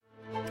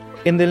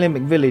In the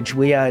Olympic Village,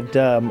 we had,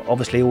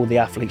 obviously, all the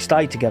athletes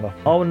stay together.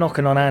 I was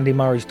knocking on Andy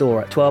Murray's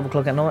door at 12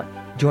 o'clock at night.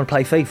 Do you want to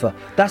play FIFA?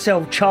 That's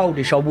how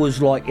childish I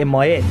was, like, in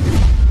my head.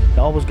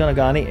 I was going to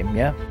go and hit him,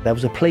 yeah? There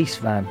was a police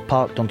van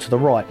parked onto the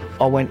right.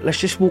 I went, let's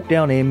just walk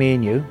down here, me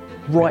and you.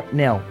 Right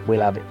now, we'll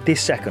have it. This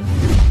second.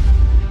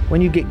 When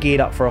you get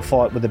geared up for a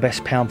fight with the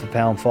best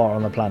pound-for-pound fighter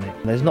on the planet,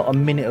 there's not a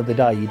minute of the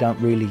day you don't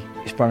really,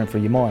 it's running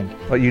through your mind.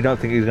 Like, you don't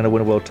think he's going to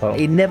win a world title?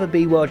 He'd never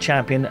be world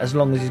champion as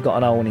long as he's got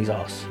an O on his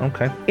arse.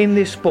 Okay. In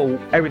this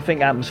sport, everything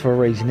happens for a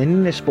reason. And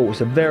in this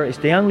sport, it's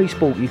the only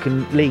sport you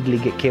can legally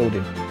get killed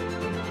in.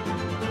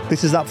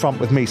 This is Up Front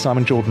with me,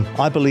 Simon Jordan.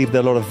 I believe there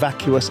are a lot of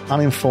vacuous,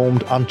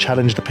 uninformed,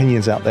 unchallenged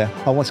opinions out there.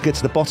 I want to get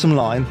to the bottom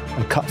line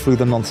and cut through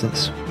the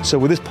nonsense. So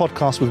with this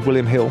podcast with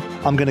William Hill,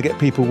 I'm going to get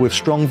people with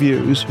strong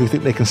views who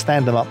think they can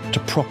stand them up to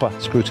proper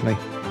scrutiny.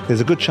 There's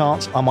a good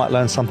chance I might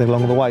learn something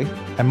along the way,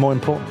 and more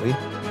importantly,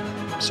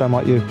 so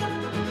might you.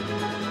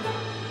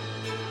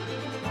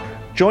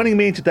 Joining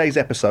me in today's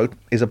episode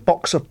is a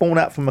boxer born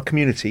out from a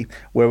community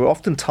where we're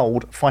often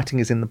told fighting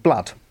is in the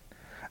blood.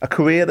 A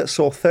career that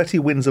saw 30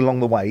 wins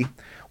along the way,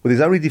 with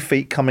his only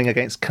defeat coming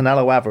against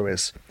Canelo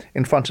Alvarez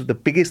in front of the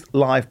biggest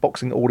live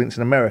boxing audience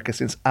in America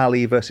since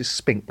Ali versus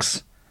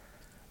Spinks.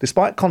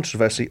 Despite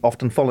controversy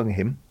often following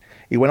him,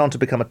 he went on to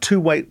become a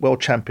two-weight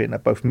world champion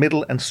at both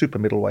middle and super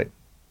middleweight.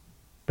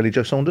 Billy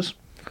Joe Saunders,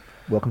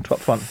 welcome to Up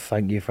Front.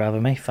 Thank you for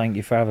having me. Thank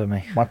you for having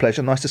me. My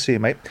pleasure. Nice to see you,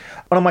 mate.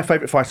 One of my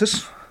favourite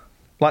fighters.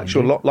 Likes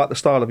you a lot, like the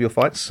style of your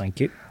fights. Thank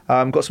you.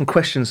 Got some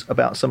questions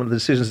about some of the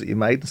decisions that you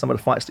made and some of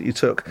the fights that you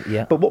took.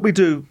 Yeah. But what we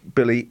do,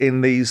 Billy, in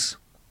these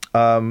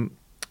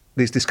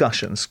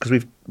discussions,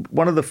 because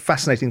one of the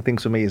fascinating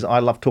things for me is I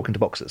love talking to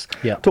boxers.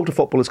 Yeah. Talk to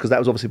footballers because that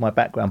was obviously my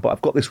background, but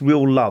I've got this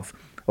real love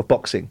of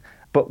boxing.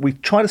 But we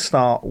try to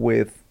start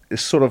with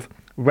this sort of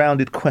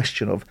rounded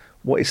question of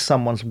what is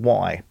someone's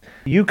why.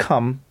 You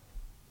come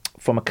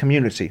from a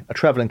community, a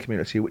travelling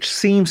community, which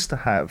seems to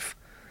have,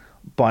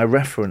 by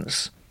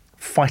reference,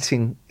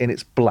 fighting in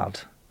its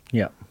blood.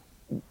 Yeah.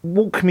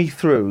 Walk me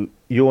through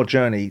your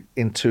journey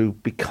into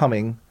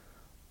becoming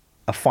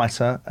a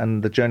fighter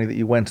and the journey that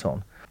you went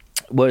on.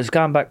 Well, it's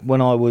going back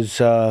when I was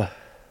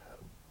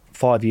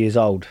 5 years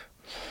old.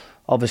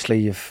 Obviously,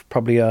 you've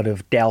probably heard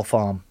of Dow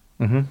Farm.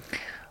 Mm-hmm.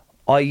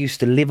 I used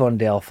to live on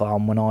Dow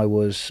Farm when I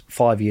was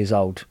 5 years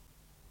old.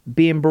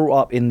 Being brought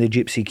up in the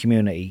gypsy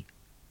community,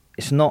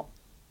 it's not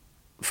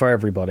for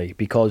everybody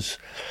because,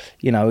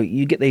 you know,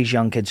 you get these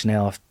young kids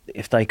now,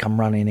 if they come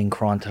running in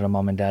crying to the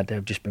mum and dad,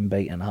 they've just been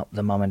beaten up,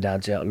 the mum and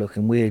dad's out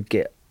looking weird,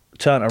 get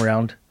turned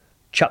around,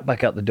 chucked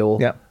back out the door,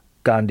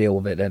 go and deal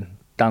with it then.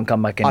 Don't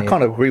come back in here. I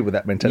kind of agree with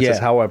that mentality. That's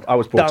how I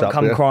was brought up. Don't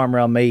come crying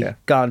around me,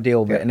 go and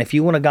deal with it. And if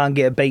you want to go and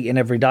get a beating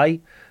every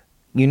day,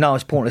 you know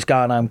it's pointless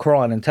going home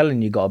crying and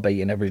telling you got a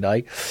beating every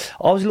day.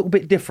 I was a little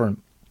bit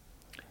different.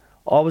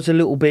 I was a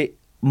little bit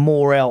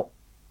more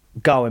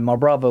outgoing. My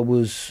brother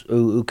was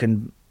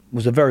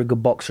was a very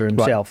good boxer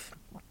himself.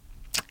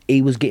 Right.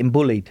 He was getting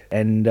bullied.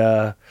 And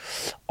I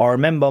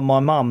remember my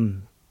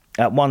mum,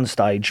 at one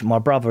stage, my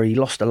brother, he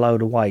lost a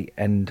load of weight.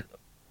 And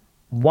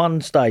one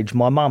stage,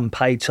 my mum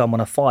paid someone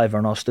a £5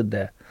 and I stood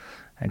there.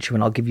 And she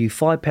went, I'll give you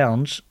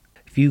 £5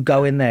 if you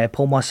go in there,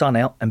 pull my son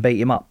out and beat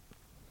him up.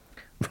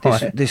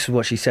 Right. This is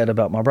what she said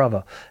about my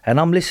brother.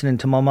 And I'm listening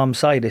to my mum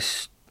say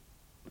this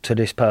to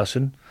this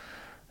person.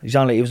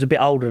 He was a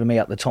bit older than me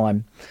at the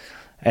time.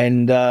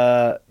 And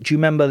do you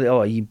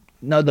remember, you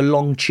know the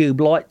long tube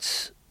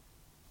lights?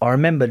 I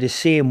remember just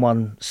seeing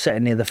one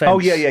sitting near the fence. Oh,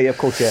 yeah, of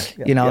course,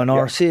 yeah. You know,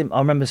 I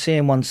remember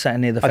seeing one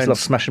sitting near the fence. I used to love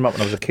smashing them up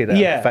when I was a kid out of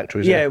the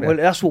factories. Yeah, well,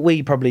 that's what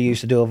we probably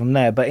used to do of them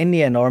there. But in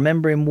the end, I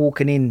remember him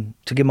walking in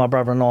to give my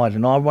brother a ride,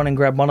 and I run and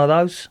grabbed one of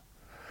those.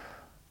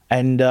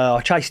 And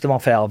I chased him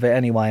off out of it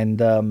anyway.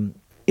 And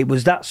it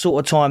was that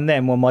sort of time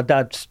then when my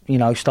dad,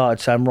 started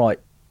saying, right,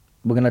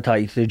 we're going to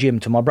take you to the gym.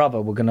 To my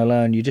brother, we're going to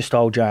learn you just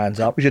hold your hands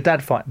up. Was your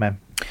dad fight, man?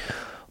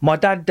 I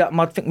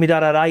think my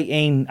dad had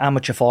 18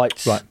 amateur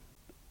fights. Right.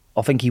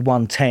 I think he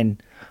won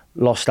 10,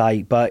 lost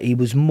 8. But he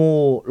was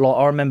more like,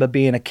 I remember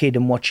being a kid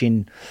and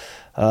watching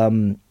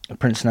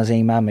Prince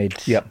Nazim Ahmed,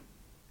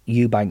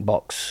 Eubank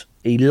box.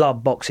 He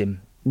loved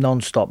boxing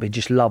non-stop. He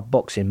just loved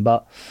boxing.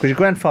 But because your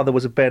grandfather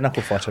was a bare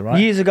knuckle fighter, right?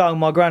 Years ago,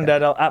 my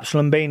granddad,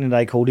 Absalom Beanie,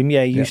 they called him.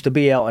 Yeah, he used to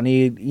be out and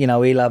he'd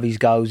have his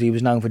goes. He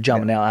was known for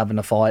jumping out, having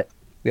a fight.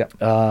 Yeah.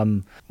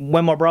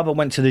 When my brother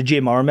went to the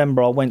gym, I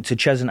remember I went to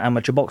Cheshunt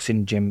Amateur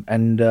Boxing Gym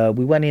and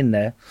we went in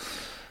there.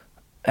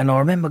 And I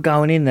remember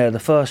going in there the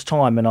first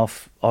time and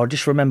I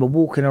just remember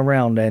walking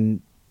around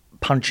and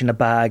punching a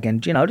bag and,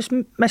 just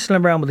messing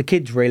around with the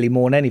kids really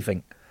more than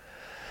anything.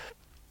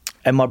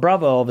 And my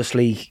brother,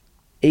 obviously,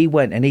 he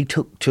went and he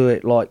took to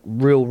it like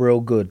real, real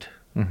good.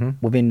 Mm-hmm.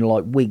 Within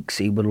like weeks,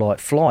 he was like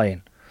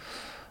flying.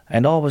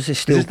 And I was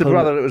just still... Is this the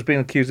brother that was being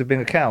accused of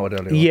being a coward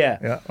earlier? Yeah.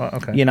 Yeah, right,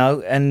 okay.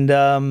 And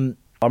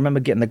I remember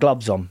getting the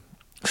gloves on,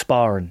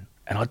 sparring.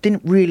 And I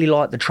didn't really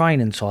like the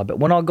training side, but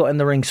when I got in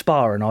the ring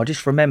sparring, I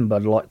just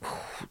remembered, like,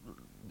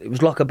 it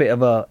was like a bit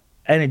of a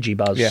energy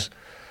buzz. Yeah.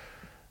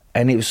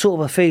 And it was sort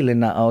of a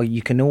feeling that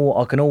I can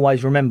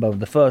always remember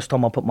the first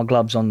time I put my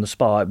gloves on the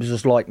spar. It was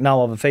just like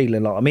no other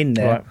feeling. Like I'm in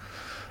there. Right.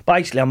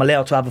 Basically, I'm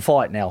allowed to have a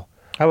fight now.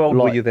 How old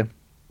were you then?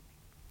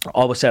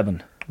 I was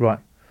 7. Right.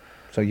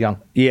 So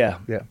young. Yeah.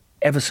 Yeah.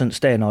 Ever since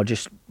then, I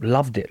just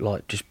loved it.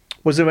 Like just.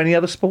 Was there any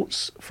other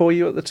sports for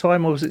you at the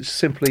time, or was it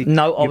simply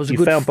No?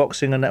 you found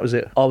boxing and that was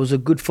it? I was a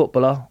good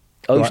footballer.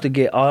 I used to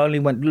get. I only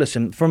went.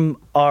 Listen,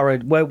 from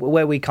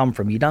where we come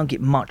from, you don't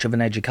get much of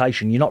an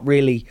education. You're not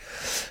really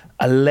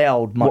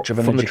allowed much of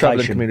an from education. The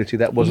travelling community.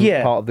 That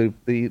wasn't part of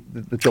the job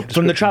description.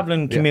 From the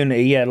travelling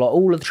community, yeah, like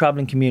all of the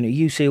travelling community,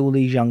 you see all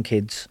these young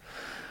kids.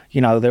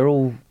 You know, they're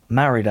all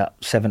married at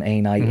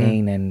 17,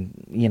 18,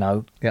 and you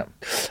know. Yeah.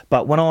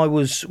 But when I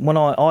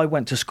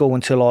went to school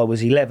until I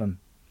was 11.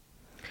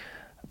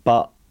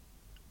 But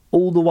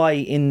all the way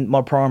in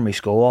my primary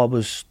school, I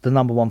was the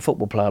number 1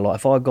 football player. Like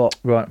if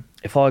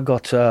I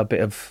got a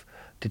bit of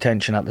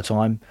detention at the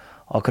time,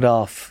 I could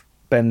half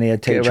bend the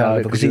teacher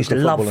over because he used to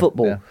love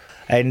football. Yeah.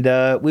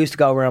 And we used to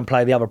go around and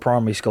play the other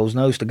primary schools,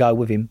 and I used to go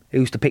with him. He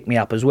used to pick me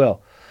up as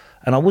well.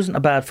 And I wasn't a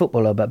bad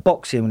footballer, but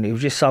boxing, it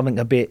was just something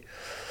a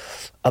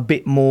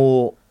bit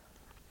more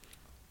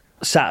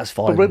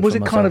satisfying. But was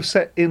it kind of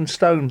set in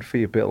stone for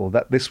you, Bill,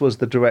 that this was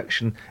the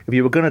direction, if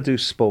you were going to do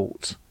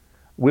sport,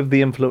 with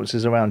the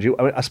influences around you?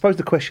 I mean, I suppose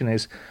the question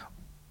is,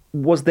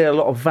 was there a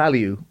lot of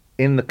value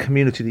in the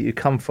community that you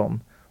come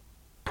from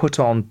put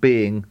on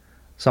being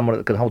someone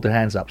that could hold their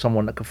hands up,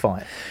 someone that could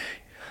fight?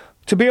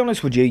 To be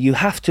honest with you, you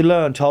have to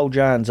learn to hold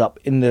your hands up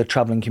in the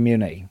travelling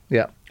community.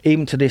 Yeah.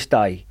 Even to this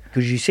day.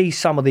 Because you see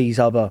some of these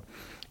other,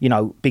 you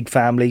know, big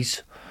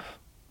families,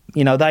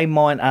 you know, they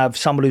might have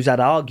someone who's had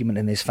an argument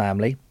in this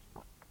family,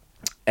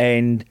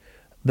 and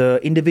the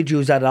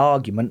individual who's had an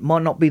argument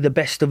might not be the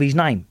best of his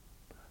name.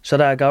 So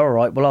they go, all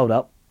right, well, hold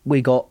up.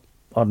 We got,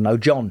 I don't know,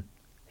 John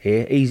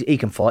here. He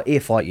can fight.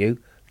 He'll fight you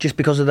just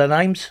because of their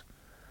names.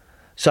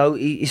 So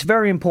it's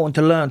very important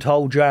to learn to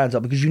hold your hands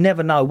up because you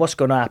never know what's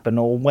going to happen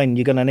or when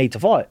you're going to need to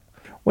fight.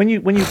 When you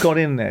got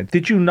in there,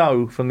 did you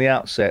know from the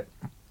outset,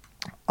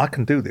 I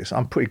can do this,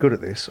 I'm pretty good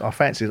at this, I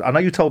fancy this? I know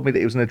you told me that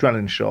it was an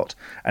adrenaline shot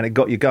and it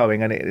got you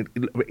going and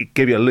it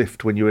gave you a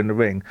lift when you were in the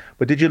ring,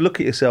 but did you look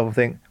at yourself and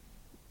think,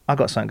 I've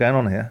got something going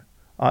on here?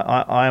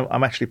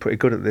 I'm actually pretty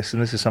good at this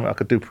and this is something I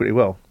could do pretty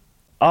well?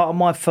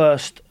 My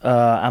first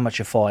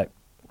amateur fight,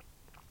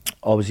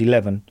 I was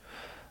 11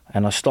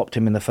 and I stopped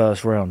him in the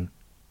first round.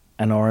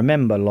 And I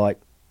remember, like,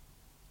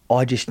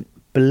 I just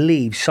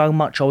believed so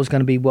much I was going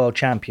to be world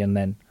champion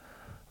then.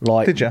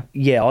 Like, did you?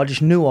 Yeah, I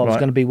just knew I was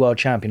going to be world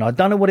champion. I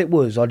don't know what it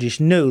was. I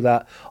just knew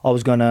that I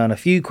was going to earn a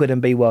few quid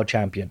and be world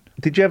champion.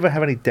 Did you ever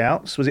have any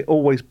doubts? Was it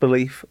always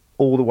belief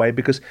all the way?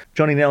 Because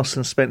Johnny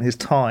Nelson spent his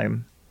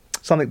time,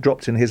 something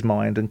dropped in his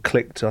mind and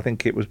clicked. I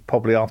think it was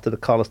probably after the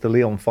Carlos de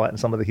Leon fight and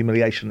some of the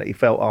humiliation that he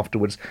felt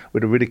afterwards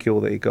with the ridicule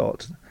that he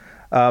got,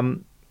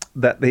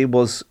 that there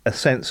was a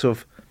sense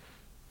of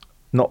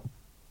not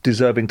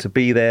deserving to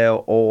be there,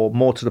 or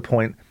more to the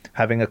point,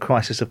 having a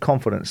crisis of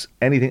confidence.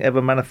 Anything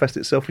ever manifest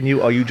itself in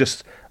you? Are you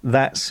just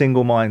that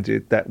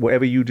single-minded that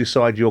whatever you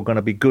decide you're going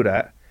to be good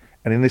at,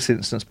 and in this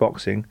instance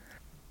boxing,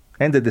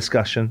 end of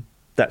discussion,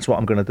 that's what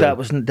I'm going to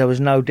do? There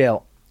was no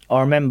doubt. I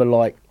remember,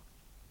 like,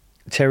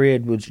 Terry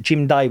Edwards,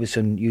 Jim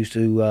Davison used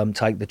to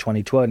take the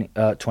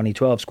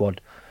 2012 squad,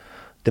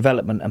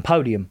 development and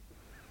podium.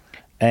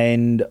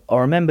 And I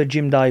remember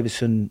Jim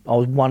Davison, I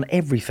won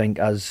everything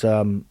as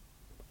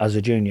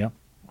a junior.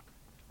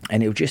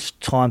 And it was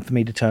just time for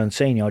me to turn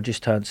senior. I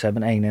just turned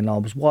 17 and I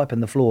was wiping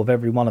the floor of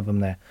every one of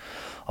them there.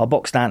 I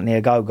boxed Anthony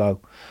Agogo.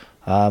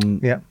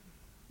 And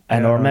I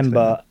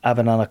remember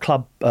having on a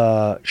club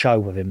show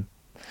with him.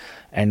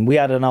 And we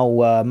had an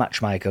old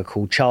matchmaker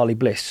called Charlie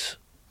Bliss.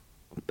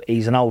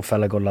 He's an old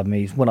fella, God love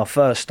me. When I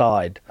first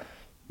started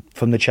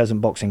from the Cheshunt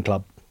Boxing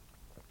Club,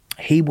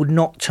 he would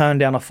not turn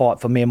down a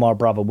fight for me and my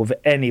brother with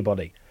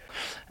anybody.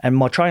 And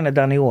my trainer,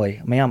 Danny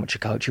Hoy, my amateur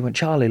coach, he went,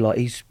 Charlie, like,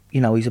 he's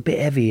a bit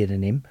heavier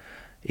than him.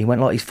 He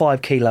went, like, he's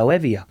 5 kilo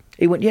heavier.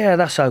 He went, yeah,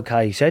 that's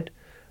okay, he said.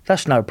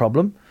 That's no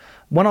problem.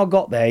 When I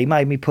got there, he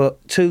made me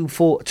put 2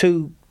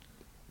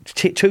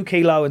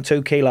 kilo and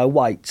 2 kilo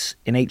weights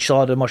in each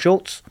side of my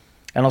shorts,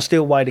 and I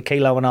still weighed 1.5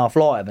 kilos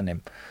lighter than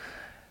him.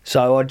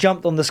 So I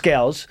jumped on the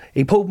scales.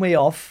 He pulled me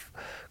off,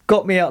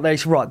 got me out there. He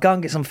said, right, go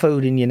and get some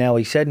food in you now,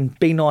 he said, and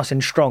be nice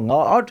and strong.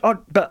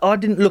 But I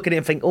didn't look at it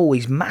and think, oh,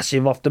 he's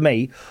massive after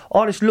me.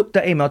 I just looked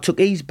at him. I took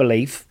his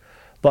belief,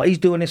 but he's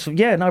doing this.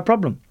 Yeah, no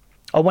problem.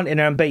 I went in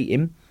there and beat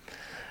him.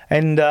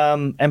 And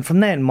from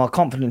then, my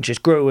confidence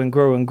just grew and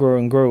grew and grew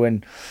and grew.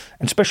 And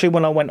especially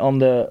when I went on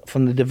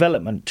from the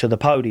development to the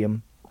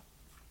podium,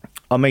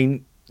 I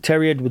mean,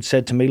 Terry Edwards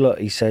said to me, look,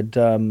 he said,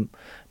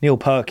 Neil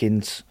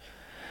Perkins,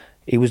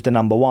 he was the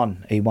number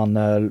 1. He won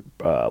the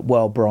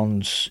world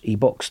bronze. He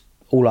boxed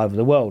all over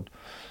the world.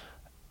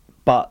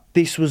 But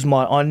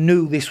I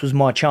knew this was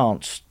my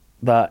chance,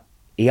 that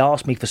he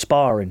asked me for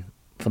sparring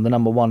from the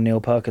number 1 Neil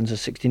Perkins at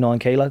 69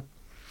 kilo.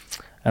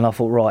 And I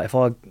thought, right, if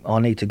I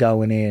need to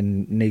go in here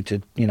and need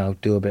to,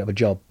 do a bit of a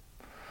job.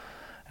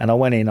 And I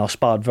went in, I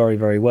sparred very,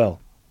 very well.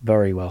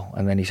 Very well.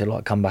 And then he said,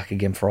 like, come back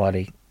again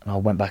Friday. And I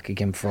went back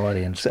again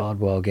Friday and sparred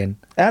well again.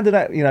 How did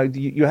that,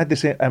 you had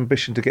this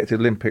ambition to get to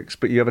the Olympics,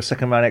 but you have a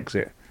second round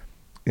exit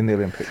in the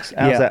Olympics.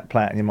 How's that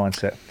play out in your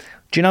mindset?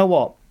 Do you know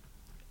what?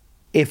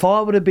 If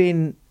I would have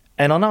been,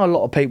 and I know a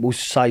lot of people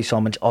say,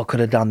 Simon, I could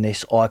have done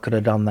this, I could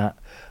have done that.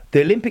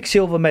 The Olympic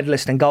silver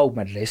medalist and gold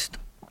medalist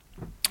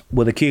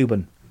were the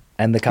Cuban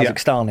and the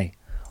Kazakhstani.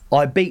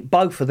 I beat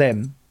both of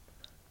them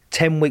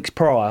 10 weeks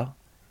prior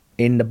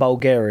in the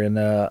Bulgarian,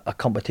 a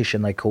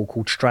competition they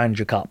called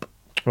Stranger Cup.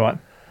 Right.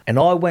 And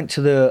I went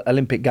to the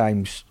Olympic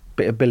Games,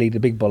 bit of Billy the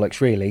Big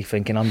Bollocks really,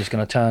 thinking I'm just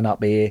going to turn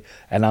up here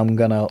and I'm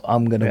gonna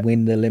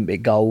win the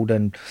Olympic gold,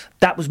 and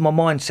that was my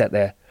mindset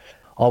there.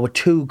 I was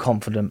too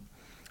confident,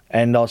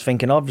 and I was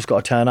thinking I've just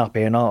got to turn up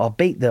here, and I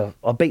beat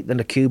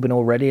the Cuban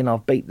already, and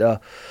I've beat the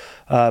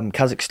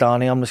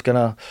Kazakhstani. I'm just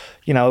gonna,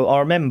 I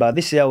remember,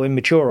 this is how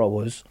immature I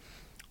was.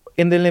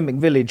 In the Olympic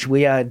Village,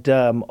 we had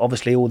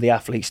obviously all the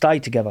athletes stay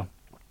together.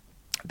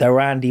 There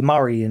were Andy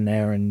Murray in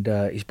there and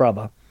his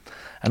brother.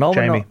 And I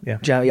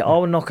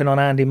was knocking on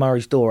Andy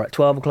Murray's door at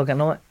 12 o'clock at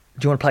night.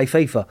 Do you want to play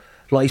FIFA?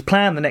 Like, he's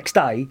playing the next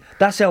day.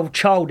 That's how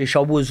childish I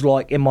was,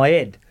 like, in my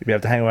head. You'd be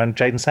able to hang around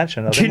Jadon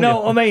Sancho. Do you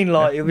know what I mean?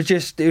 Like, it was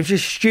just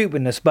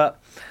stupidness.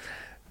 But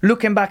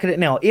looking back at it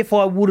now, if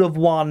I would have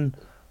won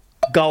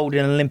gold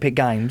in Olympic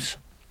Games,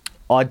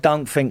 I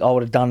don't think I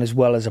would have done as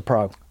well as a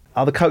pro.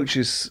 Are the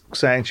coaches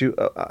saying to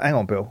you, hang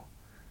on, Bill,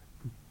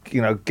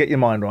 get your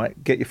mind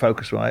right, get your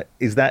focus right?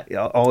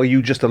 Or are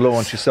you just a law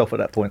unto yourself at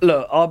that point?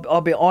 Look,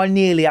 I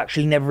nearly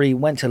actually never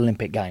even went to the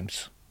Olympic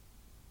Games.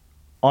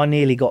 I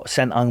nearly got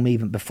sent home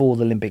even before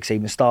the Olympics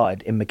even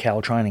started in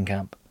Macau training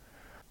camp.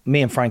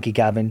 Me and Frankie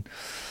Gavin,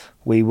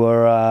 he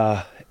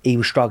was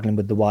struggling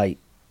with the weight.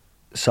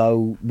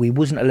 So we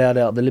wasn't allowed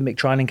out of the Olympic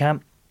training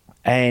camp.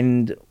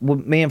 And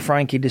me and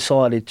Frankie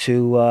decided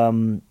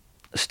to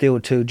steal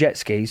 2 jet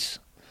skis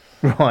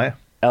right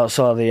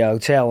outside the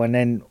hotel, and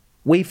then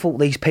we thought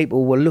these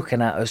people were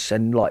looking at us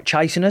and like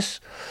chasing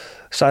us.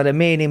 So then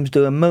me and him's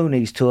doing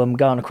moonies to them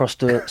going across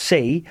the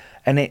sea,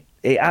 and it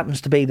happens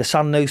to be the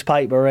Sun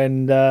newspaper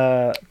and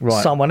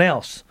someone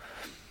else.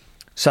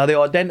 So they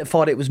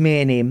identified it was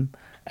me and him,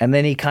 and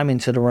then he came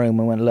into the room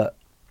and went, look,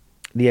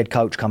 the head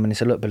coach come in and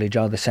said, look, Billy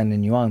Joe, they're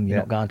sending you home. You're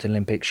not going to the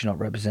Olympics, you're not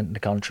representing the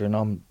country. And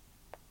I'm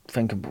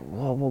thinking,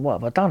 well, what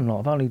have I done?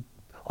 Like,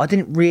 I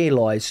didn't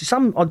realise.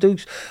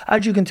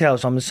 As you can tell,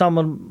 some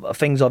of the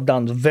things I've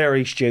done is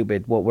very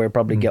stupid, what we'll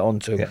probably get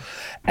onto. Yeah.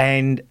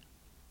 And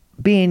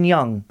being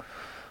young,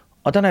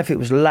 I don't know if it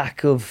was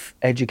lack of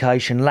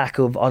education, a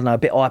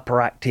bit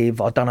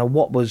hyperactive. I don't know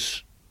what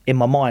was in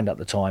my mind at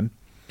the time.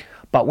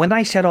 But when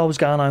they said I was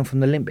going home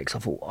from the Olympics, I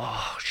thought,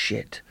 oh,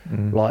 shit.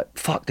 Like,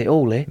 fucked it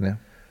all, eh? Yeah.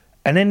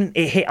 And then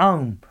it hit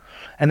home.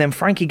 And then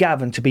Frankie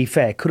Gavin, to be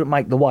fair, couldn't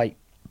make the weight.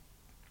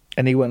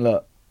 And he went,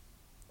 look,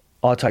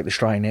 I'll take the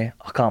strain here.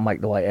 I can't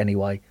make the weight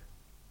anyway.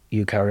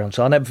 You carry on.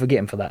 So I'll never forget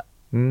him for that.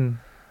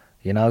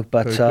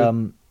 But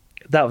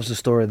that was the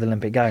story of the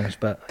Olympic Games.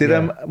 But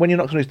when you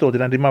knocked on his door,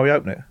 did Andy Murray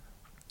open it?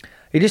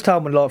 He just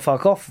told me, like,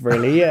 fuck off,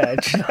 really, yeah.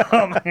 Do you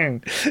know what I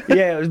mean?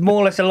 Yeah, it was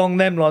more or less along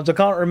them lines. I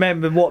can't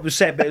remember what was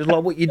said, but it was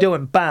like, what you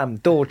doing? Bam,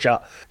 door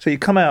shut. So you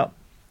come out,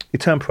 you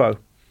turn pro,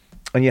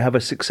 and you have a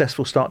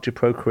successful start to your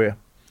pro career,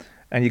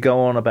 and you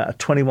go on about a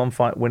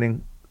 21-fight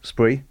winning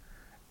spree.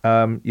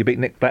 You beat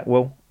Nick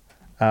Blackwell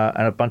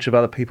and a bunch of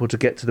other people to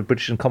get to the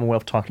British and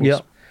Commonwealth titles.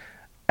 Yep.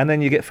 And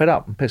then you get fed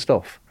up and pissed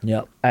off.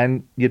 Yeah.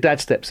 And your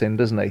dad steps in,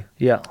 doesn't he?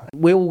 Yeah.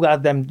 We all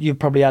had them. You've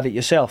probably had it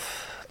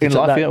yourself. In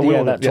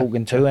life,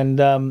 talking to.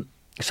 And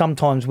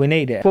sometimes we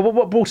need it. Well,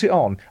 what brought it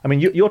on? I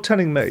mean, you're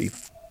telling me,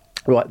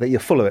 right, that you're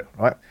full of it,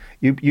 right?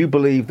 You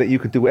believe that you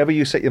can do whatever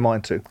you set your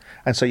mind to.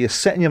 And so you're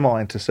setting your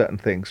mind to certain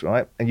things,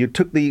 right? And you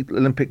took the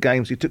Olympic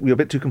Games, you were a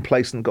bit too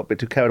complacent, got a bit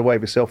too carried away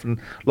with yourself and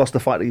lost the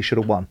fight that you should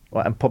have won,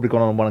 right? And probably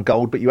gone on and won a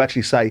gold. But you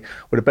actually say,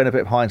 with the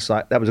benefit of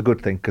hindsight, that was a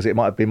good thing because it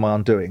might have been my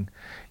undoing.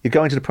 You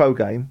go into the pro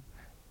game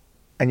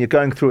and you're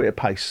going through it at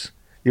pace.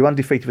 You're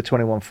undefeated for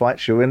 21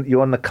 fights.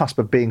 You're on the cusp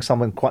of being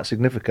someone quite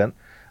significant.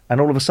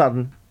 And all of a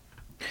sudden,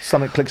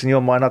 something clicks in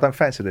your mind, I don't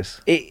fancy this.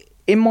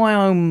 In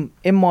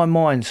my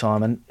mind,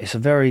 Simon,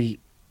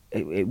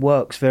 it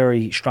works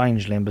very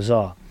strangely and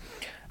bizarre.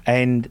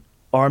 And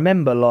I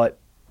remember, like,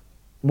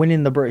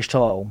 winning the British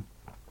title,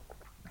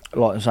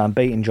 like I'm saying,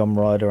 beating John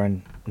Ryder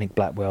and Nick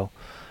Blackwell.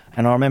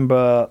 And I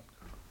remember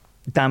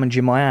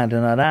damaging my hand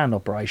and I had a hand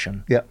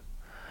operation. Yeah.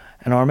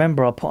 And I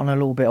remember I put on a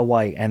little bit of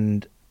weight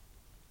and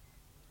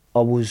I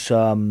was,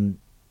 I don't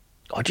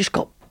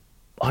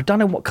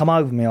know what come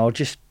over me. I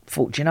just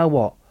thought, do you know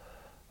what?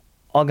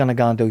 I'm going to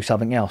go and do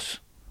something else.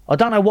 I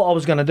don't know what I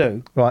was going to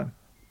do. Right.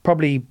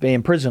 Probably be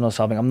in prison or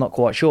something. I'm not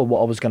quite sure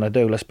what I was going to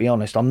do, let's be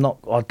honest. I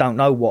don't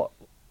know what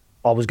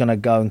I was going to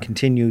go and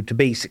continue to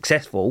be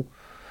successful.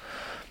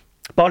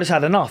 But I just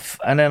had enough.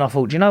 And then I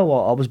thought, do you know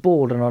what? I was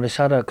bored and I just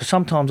had because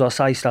sometimes I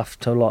say stuff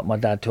to, like, my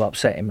dad to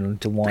upset him and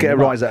to wind him get a up.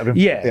 rise out of him.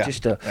 Yeah.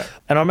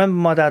 And I remember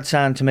my dad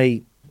saying to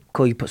me,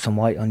 cool, you put some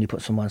weight on, you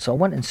put some weight on. So I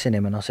went and seen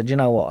him and I said, you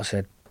know what? I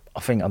said, I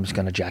think I'm just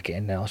going to jack it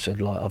in now. I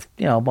said, like, I've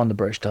won the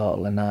British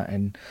title and that.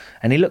 And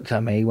he looked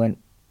at me, he went,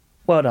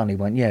 well done. He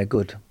went, yeah,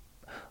 good.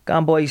 go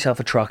and buy yourself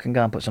a truck and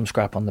go and put some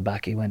scrap on the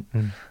back. He went,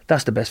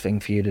 that's the best thing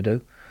for you to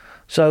do.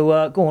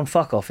 So go on,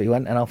 fuck off, he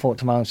went. And I thought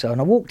to myself,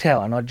 and I walked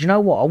out, and do you know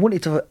what? I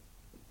wanted to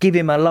give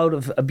him a load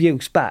of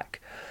abuse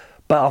back,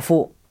 but I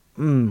thought,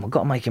 I've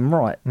got to make him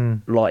right.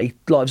 Like he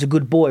was a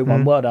good boy,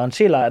 one word on.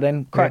 See you later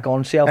then, crack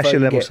on, see how far That's you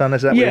your level, get. son,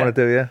 is that what you want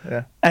to do,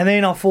 yeah? And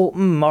then I thought,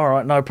 all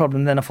right, no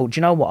problem. Then I thought, do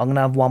you know what? I'm going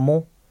to have one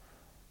more.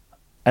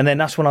 And then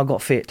that's when I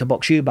got fit to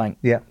box Eubank.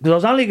 Yeah. Because I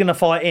was only going to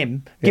fight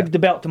him, give the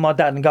belt to my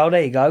dad and go,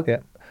 there you go. Yeah.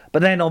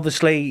 But then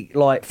obviously,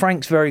 like,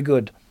 Frank's very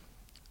good.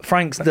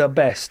 Frank's the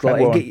best.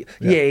 Like,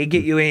 he'd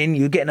get you in,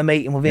 you're getting a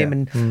meeting with him.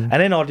 And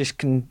then I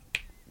just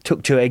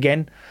took to it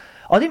again.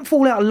 I didn't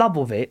fall out of love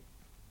with it.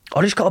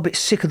 I just got a bit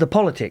sick of the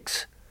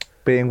politics.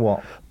 Being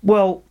what?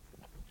 Well,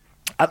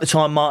 at the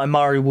time, Martin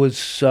Murray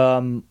was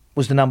the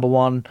number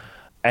one,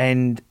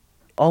 and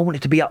I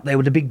wanted to be up there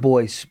with the big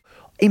boys.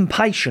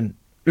 Impatient.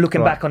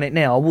 Looking back on it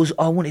now,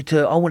 I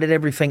wanted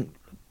everything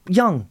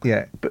young.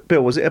 Yeah, but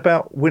Bill, was it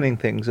about winning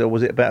things or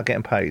was it about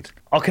getting paid?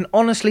 I can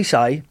honestly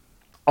say,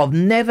 I've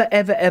never,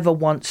 ever, ever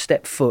once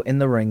stepped foot in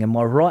the ring in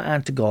my right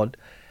hand to God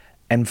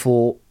and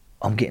thought,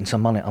 I'm getting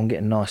some money, I'm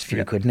getting a nice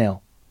few quid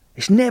now.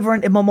 It's never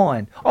entered my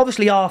mind.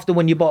 Obviously, after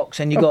when you box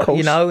and you got, course.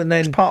 you know, and then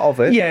it's part of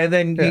it. Yeah,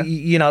 then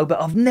you know,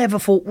 but I've never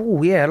thought,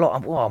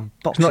 I'm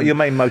boxing. It's not your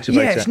main motivator.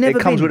 Yeah, it's never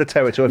it comes been. with the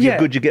territory. If you're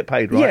good, you get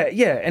paid, right?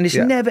 Yeah, and it's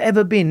never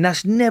ever been.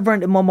 That's never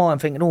entered my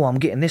mind. Thinking, I'm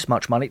getting this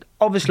much money.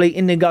 Obviously,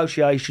 in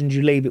negotiations,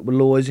 you leave it with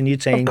lawyers and your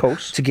team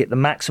to get the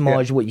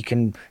maximise what you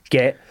can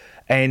get.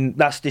 And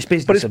that's this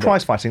business. But it's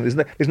prize fighting.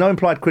 There's no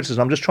implied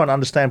criticism. I'm just trying to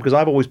understand because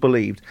I've always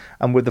believed,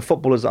 and with the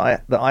footballers that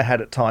I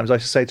had at times, I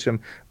used to say to them,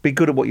 be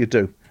good at what you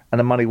do and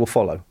the money will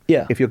follow.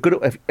 Yeah. If you're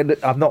good at...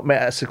 I've not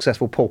met a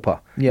successful pauper.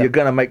 Yeah. You're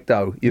going to make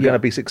dough. You're going to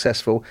be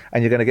successful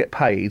and you're going to get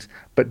paid,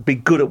 but be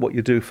good at what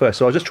you do first.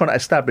 So I was just trying to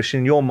establish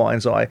in your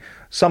mind's eye,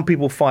 some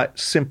people fight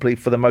simply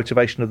for the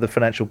motivation of the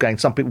financial gain.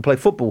 Some people play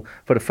football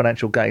for the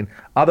financial gain.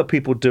 Other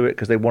people do it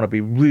because they want to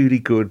be really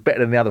good, better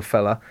than the other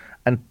fella,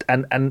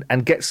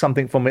 and get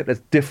something from it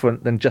that's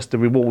different than just the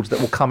rewards that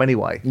will come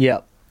anyway. Yeah.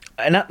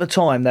 And at the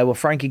time, there were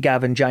Frankie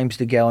Gavin, James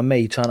DeGale and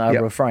me turning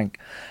over a Frank.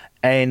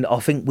 And I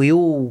think we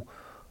all...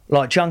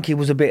 Like, Junkie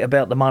was a bit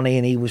about the money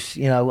and he was,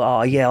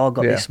 I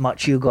got this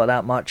much, you got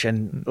that much.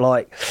 And,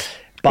 like...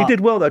 But he did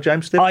well, though,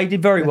 James did. He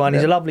did very well. And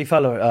he's a lovely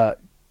fellow,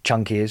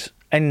 Chunky is.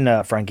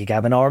 And Frankie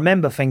Gavin. I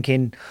remember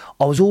thinking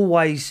I was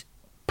always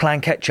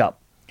playing catch-up.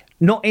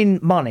 Not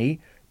in money,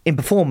 in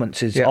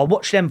performances. I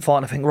watched them fight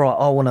and I think, right,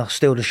 I want to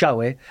steal the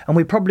show here. And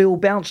we probably all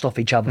bounced off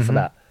each other for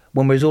that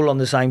when we was all on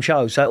the same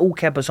show. So it all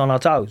kept us on our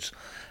toes.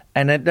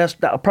 And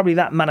probably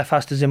that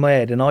manifested in my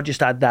head. And I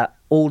just had that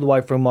all the way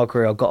through my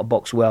career. I got a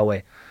box well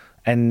with.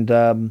 And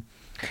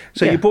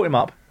so you brought him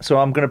up. So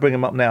I'm going to bring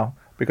him up now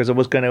because I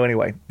was going to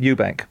anyway.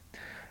 Eubank.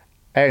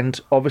 And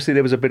obviously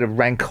there was a bit of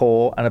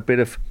rancor and a bit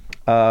of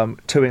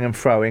toing and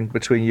froing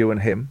between you and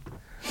him.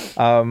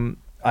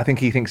 I think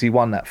he thinks he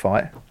won that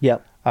fight. Yeah.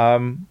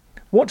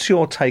 What's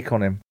your take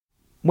on him?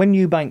 When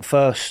Eubank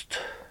first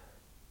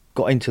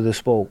got into the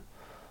sport,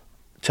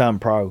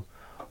 turned pro,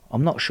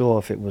 I'm not sure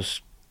if it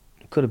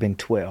could have been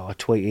Twitter. I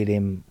tweeted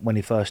him when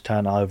he first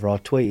turned over. I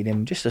tweeted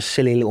him just a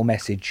silly little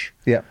message.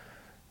 Yeah.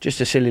 Just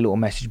a silly little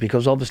message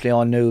because obviously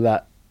I knew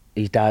that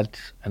he's dad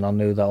and I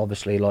knew that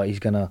obviously like he's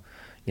going to,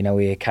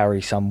 he'll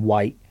carry some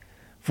weight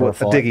for a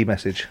fight. A diggy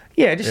message?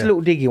 Yeah, just a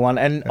little diggy one.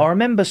 And I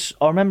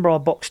remember I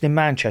boxed in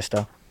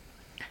Manchester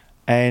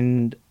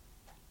and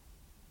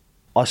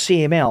I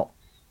see him out.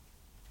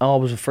 I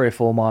was with 3 or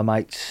 4 of my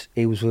mates.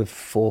 He was with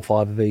 4 or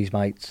 5 of his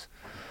mates.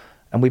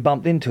 And we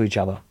bumped into each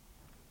other.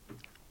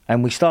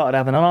 And we started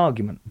having an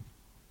argument.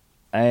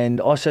 And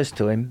I says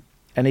to him,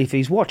 and if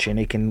he's watching,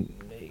 he can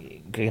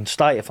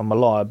state if I'm a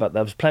liar, but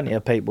there was plenty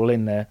of people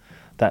in there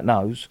that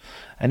knows.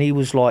 And he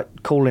was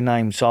like calling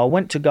names. So I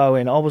went to go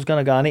in. I was going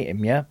to go and hit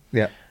him, yeah?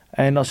 Yeah.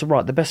 And I said,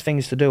 right, the best thing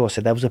is to do, I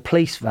said, there was a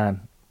police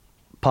van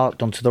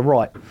parked onto the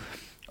right.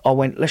 I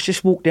went, let's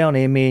just walk down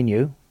here, me and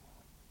you.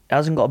 It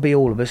hasn't got to be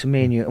all of us, and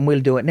me and you, and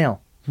we'll do it now.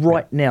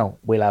 Right now,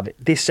 we'll have it.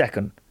 This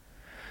second.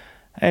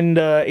 And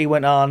he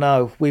went, oh,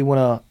 no, we want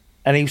to...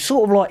 And he was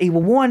sort of like, he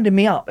was winding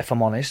me up, if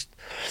I'm honest.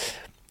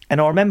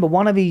 And I remember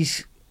one of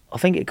his... I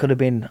think it could have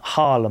been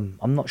Harlem.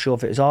 I'm not sure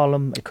if it was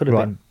Harlem. It could have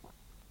been.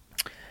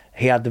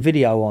 He had the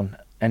video on,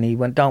 and he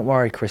went, "Don't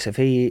worry, Chris. If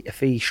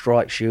he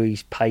strikes you,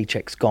 his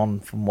paycheck's gone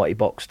from what he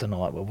boxed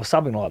tonight." Well,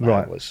 something like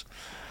that it was.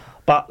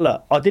 But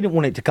look, I didn't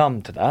want it to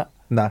come to that.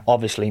 No,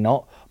 obviously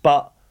not.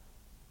 But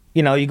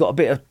you got a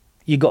bit of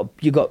you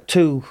got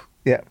 2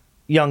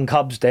 young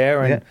cubs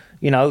there, and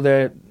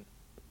they're.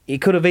 He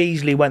could have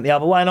easily went the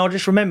other way. And I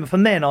just remember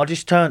from then, I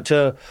just turned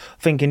to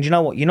thinking, do you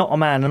know what, you're not a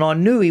man. And I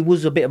knew he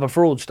was a bit of a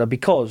fraudster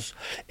because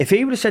if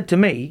he would have said to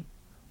me,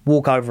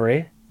 walk over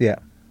here,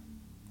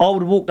 I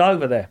would have walked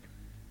over there.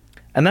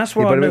 And that's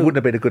where I knew. But it wouldn't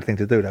have been a good thing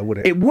to do, though, would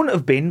it? It wouldn't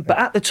have been. But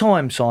at the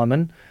time,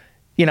 Simon,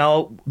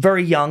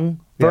 very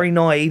young, very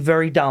naive,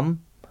 very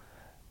dumb,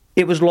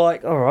 it was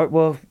like, all right,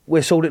 well,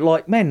 we'll sort it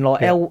like men.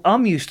 Like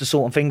I'm used to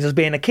sorting things as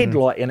being a kid,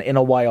 like in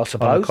a way, I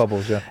suppose. On the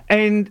cobbles, yeah.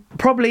 And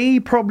he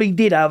probably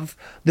did have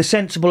the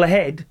sensible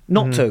head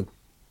not to.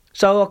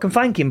 So I can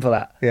thank him for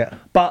that. Yeah.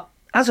 But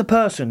as a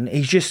person,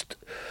 he's just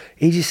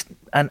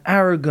an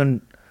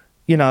arrogant,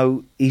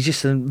 he's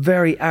just a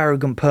very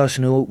arrogant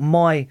person who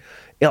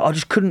I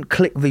just couldn't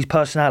click with his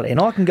personality, and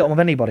I can get on with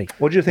anybody.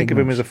 What do you think of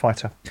him as a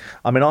fighter?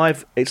 I mean,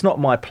 it's not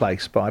my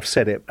place, but I've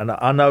said it, and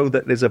I know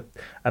that there's an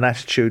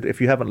attitude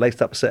if you haven't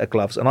laced up a set of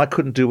gloves, and I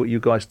couldn't do what you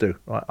guys do.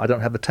 Right? I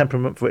don't have the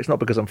temperament for it. It's not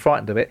because I'm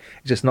frightened of it.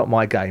 It's just not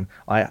my game.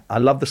 I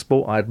love the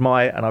sport, I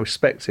admire it, and I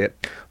respect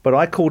it. But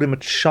I called him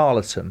a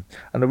charlatan,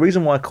 and the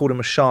reason why I called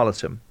him a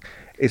charlatan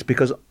is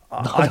because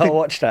I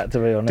watched that, to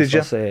be honest. Did you?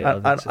 I see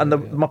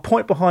it. My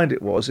point behind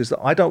it is that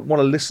I don't want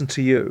to listen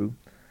to you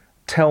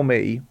tell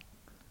me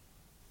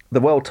the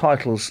world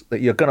titles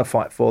that you're going to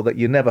fight for, that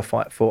you never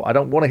fight for. I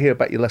don't want to hear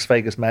about your Las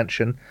Vegas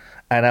mansion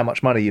and how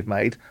much money you've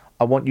made.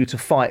 I want you to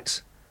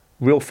fight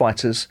real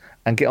fighters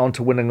and get on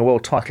to winning a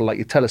world title like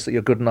you tell us that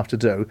you're good enough to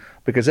do,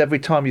 because every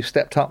time you've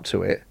stepped up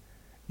to it,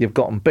 you've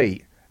gotten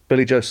beat.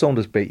 Joe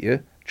Saunders beat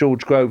you,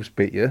 George Groves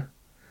beat you,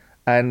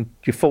 and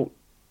you fought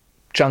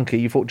Junkie,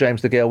 you fought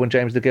James DeGale when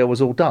James DeGale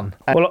was all done.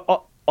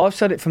 Well, I've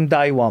said it from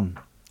day one.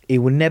 He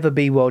will never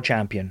be world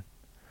champion.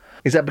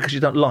 Is that because you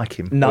don't like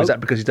him? No. Or is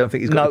that because you don't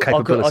think he's got the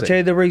capability? I'll tell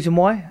you the reason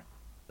why,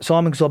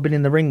 Simon, because I've been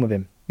in the ring with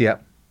him. Yeah.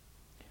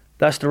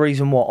 That's the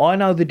reason why. I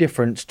know the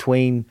difference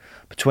between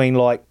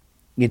like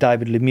your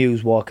David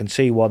Lemieux, why I can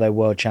see why they were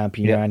world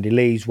champion, your Andy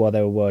Lees, why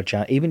they were world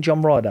champion, even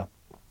John Ryder.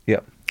 Yeah.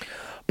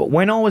 But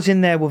when I was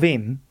in there with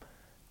him,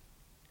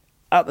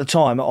 at the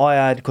time,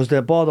 because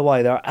by the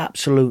way, they're an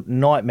absolute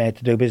nightmare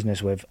to do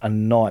business with, a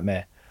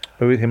nightmare.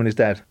 Who with him and his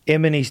dad?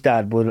 Him and his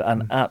dad were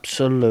an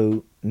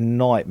absolute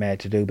nightmare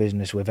to do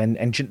business with, and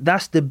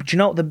that's do you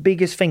know what the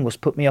biggest thing was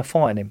put me off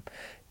fighting him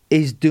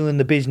is doing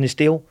the business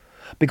deal,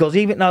 because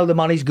even though the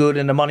money's good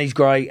and the money's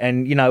great,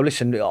 and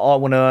listen, I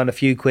want to earn a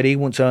few quid, he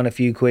wants to earn a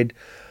few quid,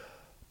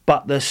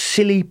 but the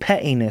silly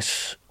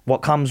pettiness what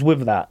comes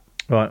with that.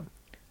 Right.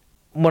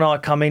 When I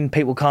come in,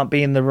 people can't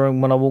be in the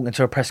room. When I walk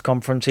into a press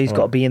conference, he's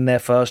got to be in there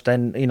first,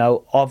 and he's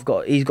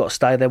got to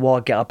stay there while I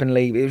get up and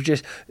leave. It was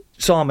just,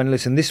 Simon,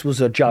 listen, this was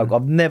a joke.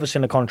 I've never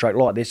seen a contract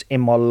like this in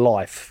my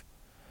life.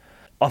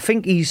 I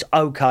think he's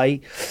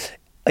okay.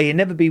 He'll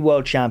never be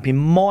world champion.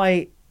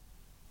 My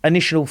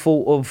initial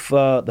thought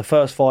of the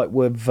first fight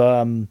with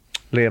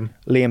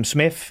Liam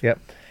Smith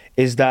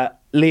is that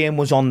Liam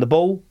was on the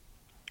ball.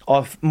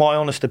 My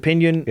honest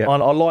opinion, I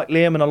like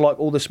Liam and I like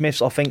all the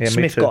Smiths. I think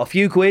Smith got a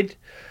few quid.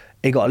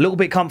 He got a little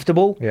bit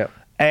comfortable.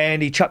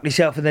 And he chucked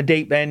himself in the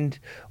deep end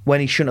when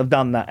he shouldn't have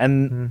done that.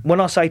 And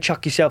when I say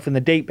chuck yourself in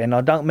the deep end,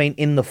 I don't mean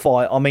in the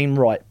fight. I mean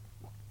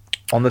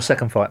on the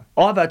second fight.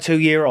 I've had 2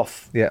 years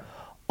off. Yeah.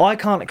 I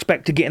can't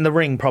expect to get in the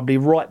ring probably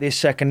right this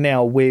second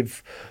now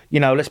with,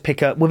 let's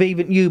pick up with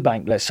even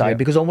Eubank, let's say,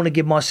 because I want to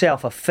give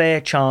myself a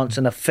fair chance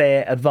and a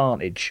fair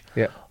advantage.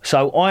 Yeah.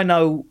 So I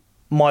know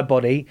my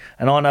body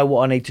and I know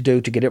what I need to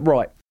do to get it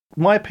right.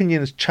 My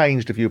opinion has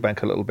changed of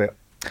Eubank a little bit.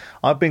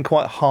 I've been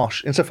quite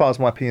harsh, insofar as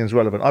my opinion is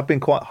relevant, I've been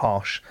quite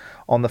harsh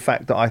on the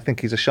fact that I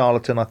think he's a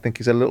charlatan. I think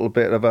he's a little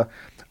bit of a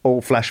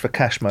all flash for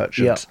cash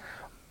merchant. Yeah.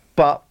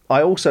 But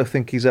I also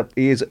think he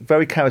is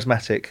very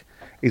charismatic.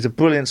 He's a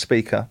brilliant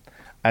speaker.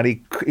 And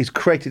he's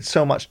created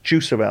so much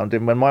juice around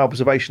him. When my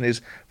observation is,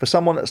 for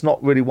someone that's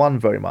not really won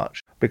very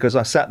much, because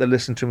I sat there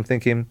listening to him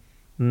thinking,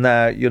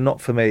 no, you're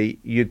not for me.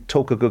 You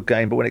talk a good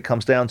game, but when it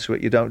comes down to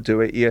it, you don't do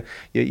it.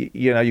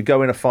 You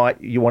go in a fight,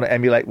 you want to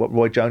emulate what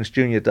Roy Jones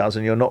Jr. does,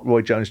 and you're not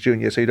Roy Jones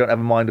Jr., so you don't have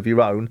a mind of your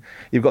own.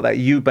 You've got that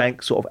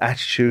Eubank sort of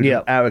attitude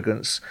and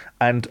arrogance.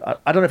 And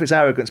I don't know if it's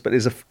arrogance, but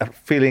there's a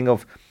feeling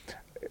of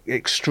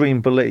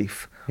extreme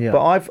belief. Yeah.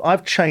 But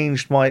I've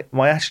changed my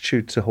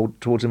attitude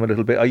towards him a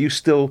little bit. Are you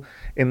still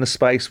in the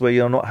space where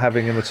you're not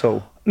having him at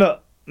all?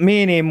 Look,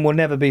 me and him will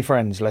never be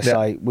friends, let's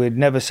say. We'd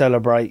never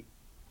celebrate,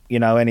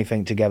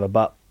 anything together.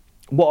 But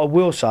what I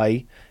will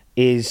say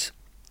is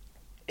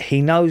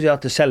he knows how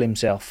to sell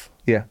himself.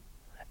 Yeah.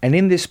 And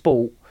in this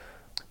sport,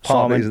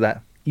 Simon, is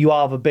that you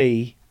either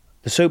be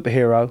the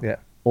superhero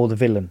or the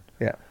villain.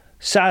 Yeah.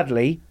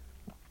 Sadly,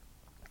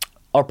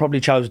 I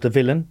probably chose the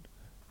villain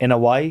in a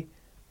way.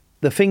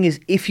 The thing is,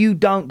 if you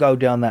don't go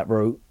down that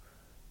route,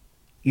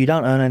 you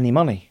don't earn any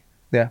money.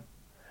 Yeah.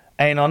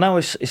 And I know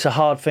it's a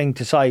hard thing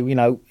to say,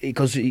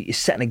 because it's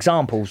setting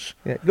examples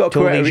to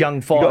all these young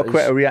fighters. You've got to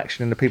create a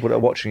reaction in the people that are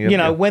watching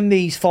you. When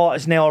these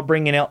fighters now are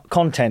bringing out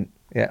content.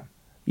 Yeah.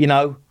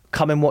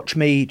 Come and watch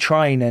me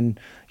train and,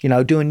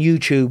 doing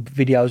YouTube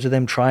videos of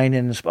them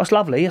training. That's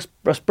lovely.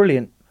 That's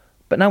brilliant.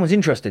 But no one's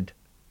interested.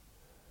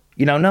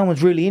 No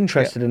one's really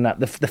interested in that.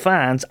 The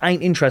fans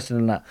ain't interested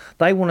in that.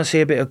 They want to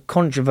see a bit of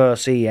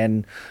controversy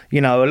and, a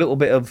little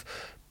bit of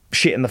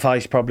shit in the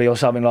face probably or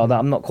something like that.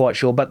 I'm not quite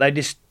sure. But they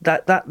just,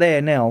 that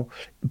there now,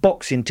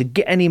 boxing, to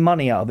get any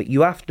money out of it,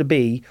 you have to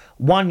be,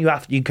 you're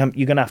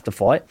going to have to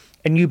fight.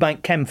 And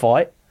Eubank can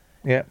fight.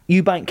 Yeah.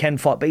 Eubank can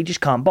fight, but he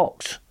just can't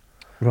box.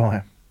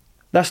 Right.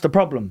 That's the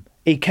problem.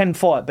 He can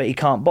fight, but he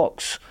can't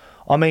box.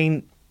 I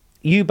mean,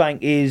 Eubank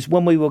is,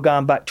 when we were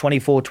going back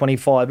 24,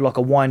 25, like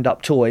a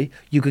wind-up toy,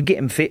 you could get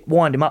him fit,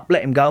 wind him up,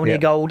 let him go, and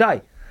he'd go all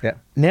day. Yeah.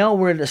 Now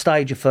we're at the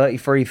stage of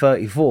 33,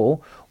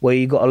 34, where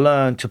you've got to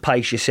learn to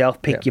pace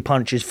yourself, pick your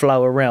punches,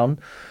 flow around.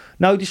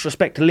 No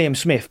disrespect to Liam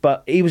Smith,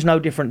 but he was no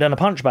different than a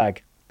punch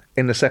bag.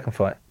 In the second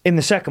fight? In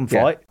the second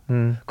fight.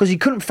 Because he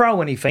couldn't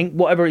throw anything,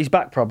 whatever his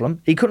back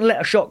problem. He couldn't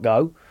let a shot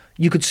go.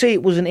 You could see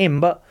it wasn't him,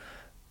 but...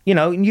 You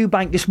know,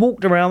 Eubank just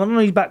walked around and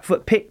on his back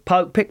foot, pick,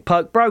 poke,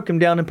 broke him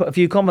down and put a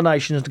few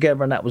combinations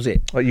together, and that was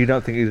it. Well, you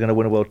don't think he's going to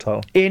win a world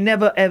title? He'll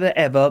never, ever,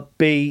 ever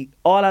be...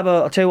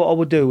 I'll tell you what I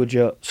would do with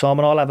you,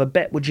 Simon. I'll have a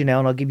bet with you now,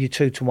 and I'll give you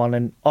 2-1,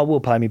 and I will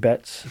pay me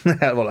bets.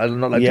 Well, I'm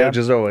not like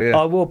judges or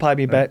I will pay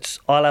me bets.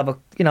 I'll have a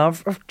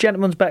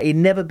gentleman's bet. He'll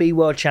never be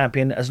world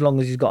champion as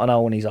long as he's got an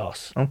O on his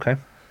arse. Okay.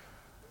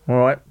 All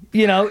right.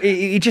 You know,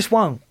 he just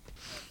won't.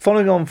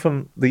 Following on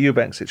from the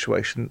Eubank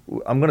situation,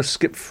 I'm going to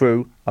skip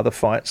through other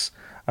fights,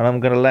 and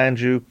I'm going to land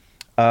you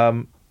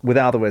with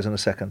Alvarez in a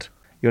second.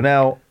 You're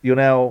now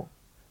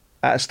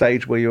at a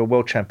stage where you're a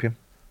world champion,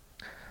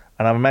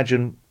 and I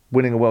imagine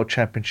winning a world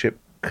championship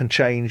can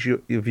change your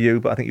view,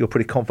 but I think you're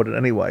pretty confident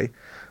anyway.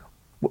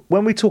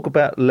 When we talk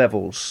about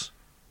levels,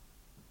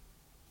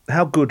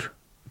 how good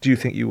do you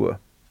think you were?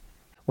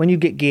 When you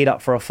get geared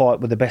up for a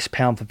fight with the best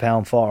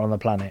pound-for-pound fighter on the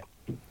planet,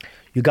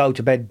 you go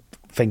to bed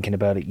thinking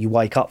about it, you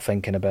wake up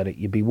thinking about it,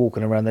 you'd be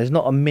walking around. There's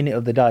not a minute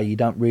of the day you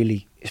don't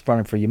really, it's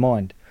running through your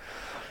mind.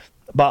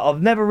 But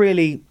I've never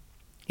really,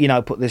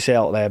 put this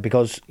out there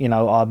because,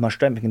 I had my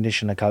strength and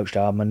conditioner coach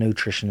there, I had my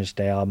nutritionist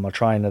there, I had my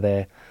trainer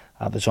there.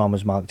 At the time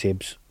was Mark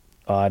Tibbs.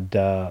 I had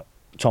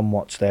Tom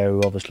Watts there,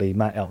 who obviously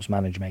helps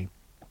manage me.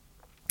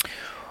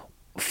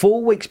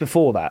 4 weeks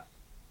before that,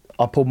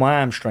 I pulled my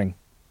hamstring.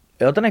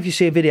 I don't know if you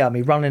see a video of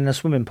me running in a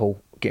swimming pool,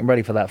 getting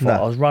ready for that fight.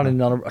 No. I was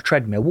running on a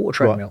treadmill, water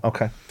treadmill. Right,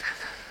 okay.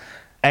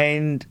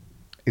 And...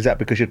 Is that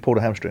because you'd pulled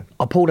a hamstring?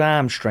 I pulled a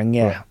hamstring,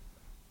 yeah. Right.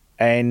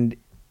 And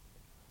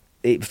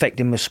it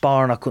affected my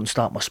sparring. I couldn't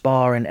start my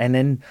sparring. And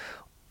then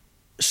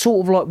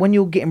sort of like when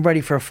you're getting ready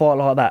for a fight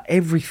like that,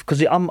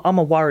 because I'm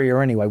a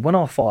warrior anyway. When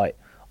I fight,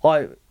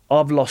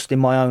 I've lost in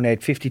my own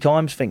head 50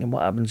 times thinking,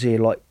 what happens here?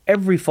 Like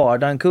every fight, I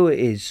don't care who it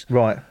is.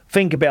 Right.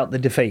 Think about the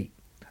defeat.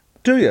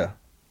 Do you?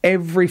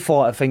 Every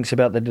fighter thinks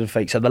about the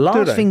defeat. So the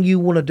last thing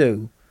you want to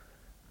do,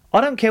 I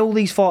don't care, all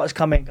these fighters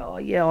come in and go, oh,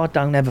 yeah, I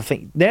don't ever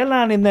think. They're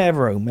lying in their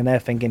room and they're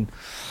thinking,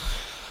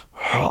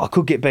 I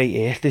could get beat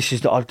here.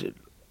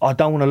 I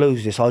don't want to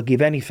lose this. I'll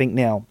give anything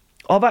now.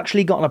 I've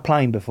actually got on a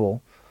plane before,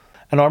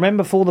 and I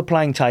remember before the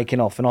plane taking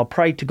off, and I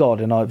prayed to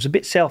God, and it was a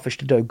bit selfish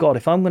to do, God,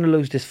 if I'm going to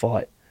lose this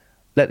fight,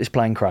 let this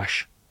plane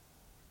crash.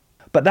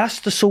 But that's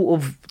the sort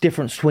of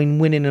difference between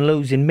winning and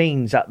losing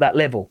means at that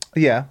level.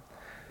 Yeah.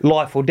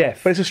 Life or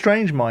death. But it's a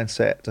strange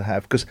mindset to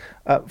have, because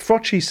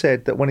Frocci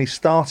said that when he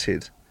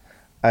started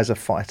as a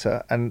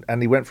fighter,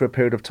 and he went for a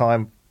period of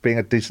time being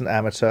a decent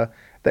amateur,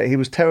 that he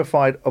was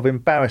terrified of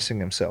embarrassing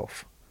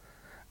himself.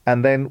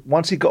 And then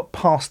once he got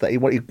past that, he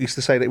used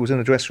to say that he was in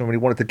a dressing room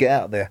and he wanted to get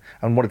out there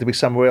and wanted to be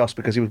somewhere else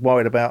because he was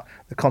worried about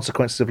the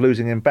consequences of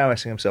losing and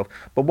embarrassing himself.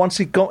 But once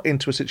he got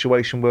into a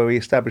situation where he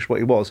established what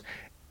he was,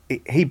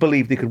 he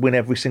believed he could win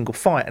every single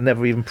fight and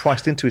never even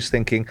priced into his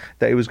thinking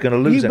that he was going to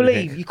lose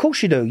anything. Believe, of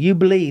course you do. You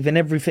believe in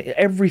everything.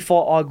 Every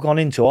fight I've gone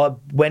into, I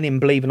went in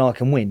believing I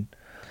can win.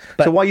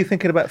 But so why are you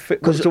thinking about...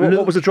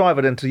 what was the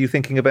driver then to you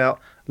thinking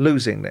about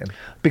losing then?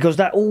 Because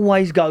that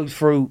always goes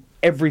through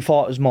every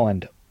fighter's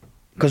mind.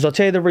 Because I'll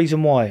tell you the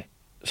reason why,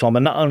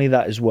 Simon, not only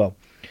that as well.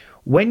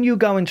 When you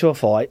go into a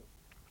fight,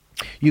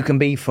 you can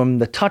be from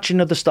the touching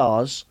of the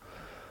stars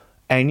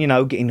and,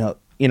 getting a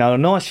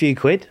nice few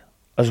quid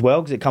as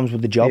well, because it comes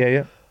with the job.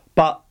 Yeah.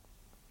 But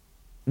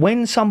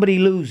when somebody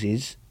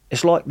loses,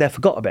 it's like they're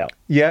forgot about.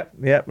 Yeah,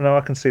 no,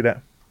 I can see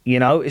that.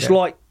 It's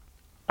like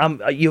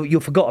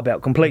you're forgot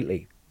about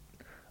completely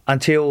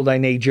until they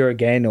need you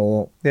again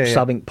or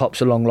something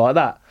pops along like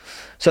that.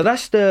 So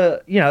that's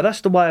the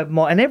way of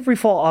my... And every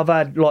fight I've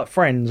had, like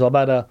friends, I've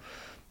had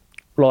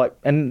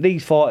and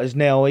these fighters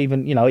now,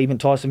 even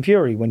Tyson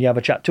Fury, when you have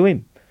a chat to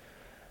him,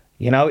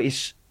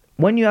 it's...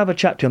 When you have a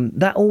chat to them,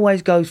 that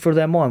always goes through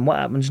their mind. What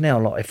happens now,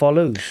 like, if I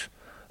lose?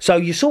 So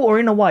you're sort of,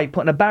 in a way,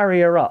 putting a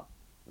barrier up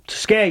to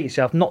scare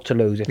yourself not to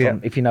lose,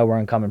 if you know where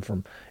I'm coming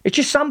from. It's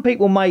just some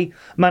people may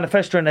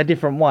manifest it in a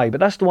different way, but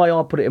that's the way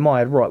I put it in my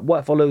head. Right, what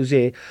if I lose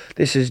here?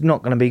 This is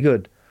not going to be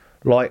good.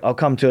 Like, I'll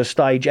come to a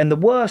stage, and the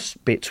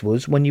worst bits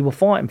was when you were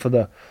fighting for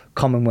the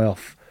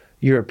Commonwealth,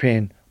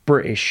 European,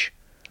 British.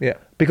 Yeah.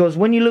 Because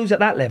when you lose at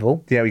that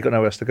level... Yeah, you've got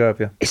nowhere else to go, have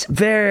you? It's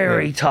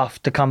very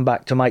tough to come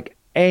back to make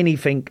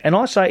anything. And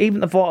I say,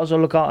 even the fighters I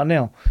look at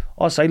now,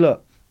 I say,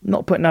 look, I'm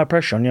not putting no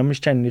pressure on you, I'm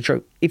just telling you the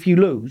truth. If you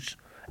lose,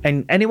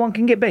 and anyone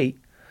can get beat,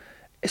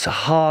 it's a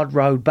hard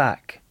road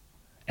back.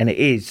 And it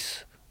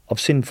is. I've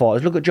seen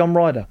fighters. Look at John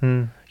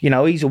Ryder.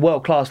 He's a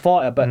world-class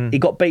fighter, but he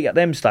got beat at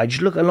them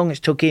stages. Look how long it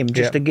took him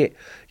just to get,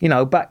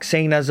 back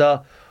seen as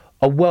a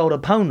world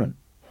opponent.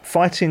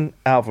 Fighting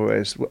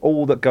Alvarez,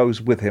 all that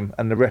goes with him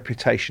and the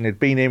reputation. He'd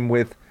been in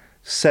with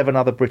 7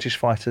 other British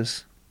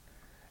fighters,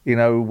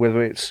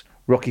 whether it's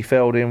Rocky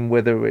Felding,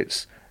 whether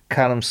it's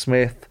Callum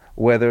Smith,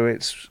 whether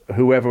it's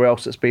whoever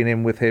else that's been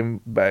in with him,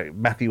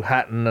 Matthew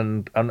Hatton,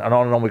 and on and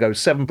on we go.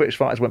 7 British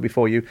fighters went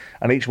before you,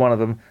 and each one of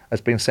them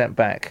has been sent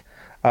back.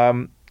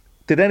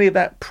 Did any of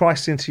that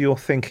price into your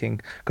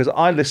thinking? Because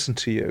I listened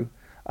to you,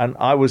 and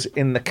I was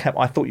in the camp.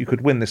 I thought you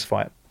could win this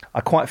fight.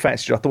 I quite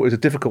fancied you. I thought it was a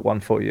difficult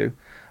one for you,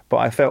 but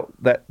I felt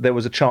that there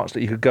was a chance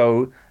that you could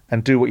go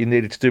and do what you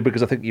needed to do,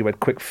 because I think you had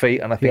quick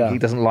feet, and I think he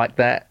doesn't like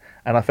that.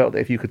 And I felt that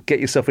if you could get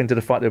yourself into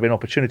the fight, there'd be an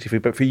opportunity for you.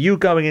 But for you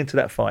going into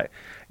that fight,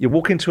 you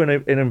walk into an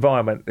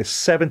environment, there's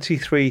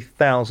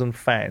 73,000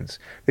 fans.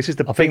 This is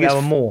the biggest. I think there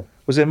were more.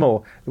 Was there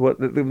more? Well,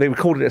 they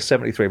recorded it as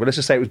 73, but let's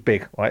just say it was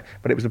big, right?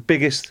 But it was the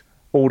biggest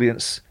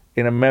audience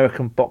in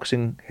American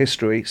boxing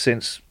history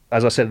since,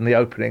 as I said in the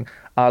opening,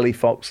 Ali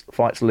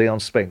fights Leon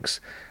Spinks.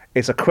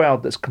 It's a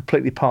crowd that's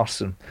completely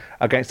partisan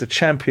against a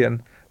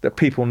champion that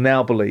people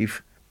now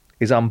believe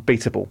is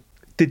unbeatable.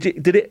 Did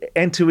it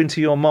enter into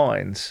your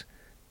minds,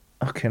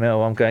 okay,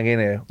 no, I'm going in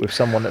here with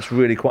someone that's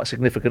really quite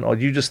significant, or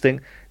you just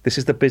think, this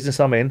is the business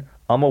I'm in,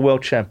 I'm a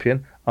world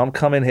champion, I'm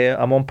coming here,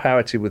 I'm on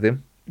parity with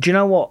him? Do you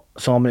know what,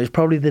 Simon? It's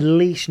probably the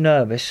least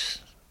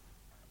nervousest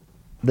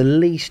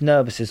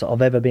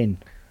I've ever been.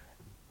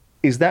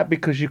 Is that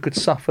because you could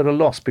suffer the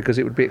loss because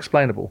it would be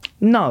explainable?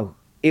 No,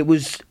 it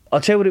was,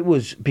 I'll tell you what it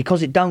was,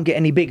 because it don't get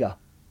any bigger.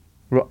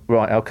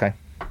 Right, okay.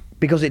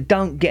 Because it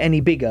don't get any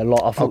bigger.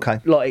 Like I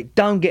thought, like it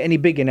don't get any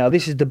bigger now.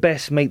 This is the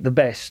best meet the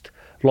best.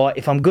 Like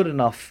if I'm good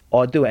enough,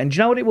 I do it. And do you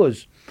know what it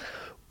was?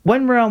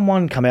 When round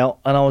 1 come out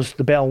and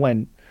the bell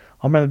went,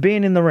 I remember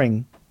being in the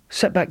ring,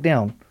 sat back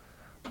down,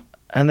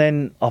 and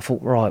then I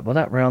thought, right, well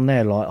that round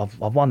there, like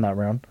I've won that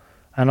round,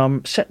 and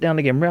I'm sat down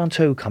again. Round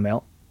 2 come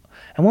out,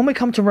 and when we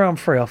come to round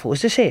 3, I thought,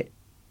 is this it?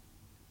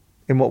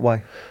 In what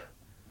way?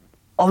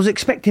 I was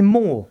expecting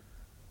more.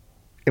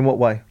 In what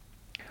way?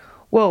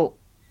 Well,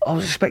 I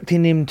was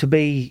expecting him to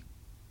be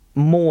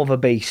more of a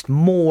beast,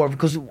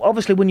 because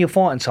obviously when you're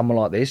fighting someone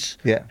like this,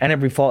 and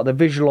every fight they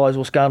visualise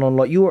what's going on,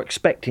 like you're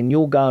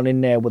going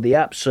in there with the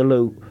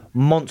absolute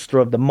monster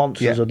of the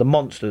monsters of the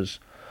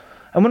monsters.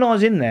 And when I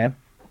was in there,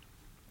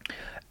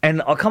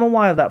 and I come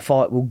away with that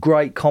fight with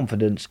great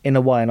confidence in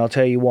a way, and I'll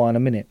tell you why in a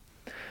minute,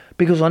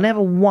 because I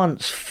never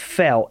once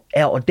felt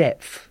out of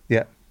depth.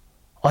 Yeah.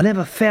 I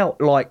never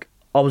felt like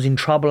I was in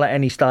trouble at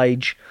any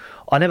stage.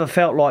 I never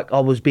felt like I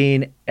was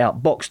being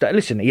outboxed.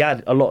 Listen, he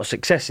had a lot of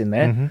success in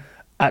there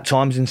at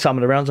times in some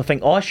of the rounds. I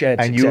think I shared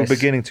success. And you were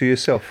beginning to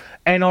yourself.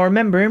 And I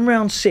remember in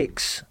round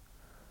 6,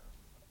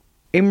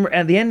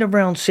 at the end of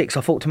round 6,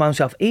 I thought to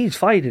myself, he's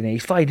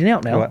fading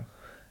out now. Right.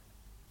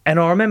 And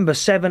I remember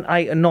 7,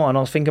 8 and 9, I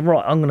was thinking,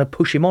 right, I'm going to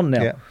push him on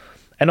now. Yeah.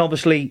 And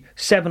obviously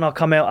 7, I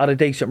come out at a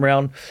decent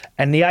round,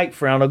 and the 8th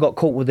round, I got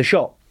caught with a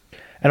shot.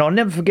 And I'll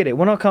never forget it.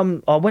 When I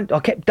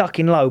kept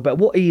ducking low, but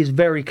what he is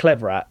very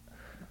clever at,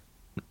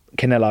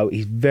 Canelo,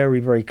 he's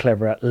very, very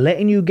clever at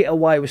letting you get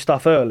away with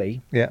stuff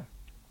early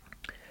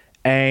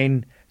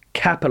and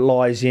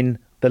capitalising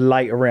the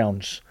later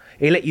rounds.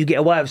 He let you get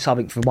away with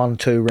something for 1,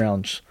 2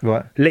 rounds.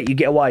 Right. Let you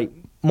get away.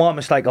 My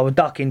mistake, I was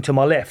ducking to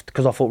my left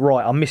because I thought,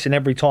 right, I'm missing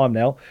every time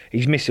now.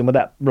 He's missing with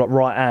that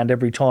right hand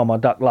every time I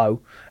duck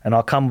low, and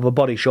I come with a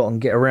body shot and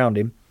get around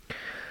him.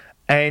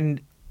 And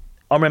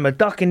I remember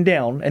ducking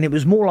down, and it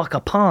was more like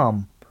a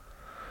palm.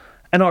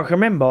 And I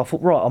remember, I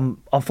thought, right,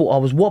 I thought I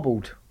was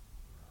wobbled.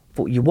 I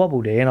thought, you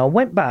wobbled here. And I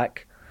went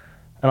back,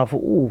 and I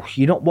thought, oh,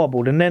 you're not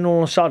wobbled. And then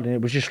all of a sudden,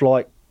 it was just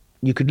like,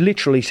 you could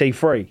literally see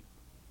free.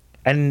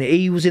 And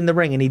he was in the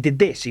ring, and he did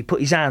this. He put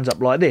his hands up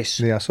like this.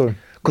 Yeah, I saw him.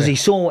 Because he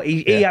saw,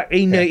 he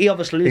knew, he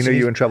obviously... He knew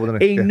you were in trouble,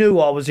 didn't he? He knew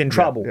I was in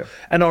trouble. Yeah.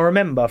 And I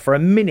remember, for a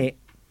minute...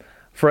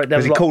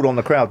 Because he called on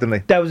the crowd, didn't he?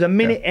 There was a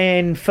minute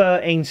and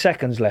 13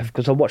 seconds left,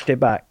 because I watched it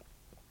back.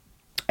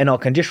 And I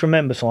can just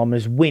remember, Simon,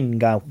 his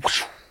wind going...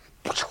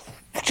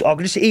 I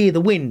could just hear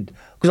the wind,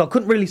 because I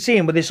couldn't really see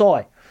him with this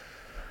eye.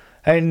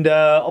 And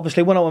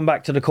obviously, when I went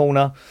back to the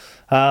corner,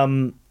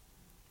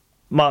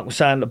 Mark was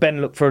saying,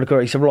 Ben looked through the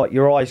corner, he said, right,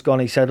 your eye's gone.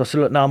 I said,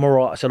 look, no, I'm all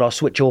right. I said, I'll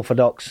switch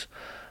orthodox.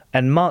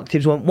 And Mark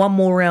Tibbs went, one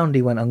more round,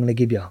 he went, I'm going to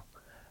give you.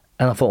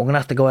 And I thought, I'm going to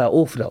have to go out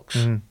orthodox.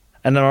 And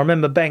then I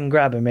remember Ben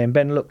grabbing me, and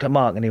Ben looked at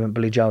Mark, and he went,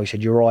 Billy Joe, he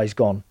said, your eye's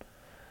gone.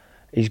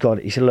 He's got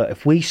it. He said, look,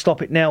 if we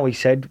stop it now, he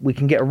said, we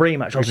can get a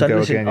rematch. I said,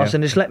 listen, again, I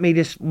said, just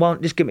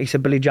give me, he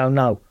said, Billy Joe,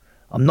 no,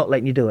 I'm not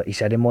letting you do it. He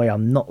said, in my way,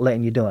 I'm not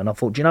letting you do it. And I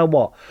thought, do you know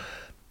what?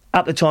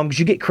 At the time, because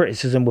you get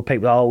criticism with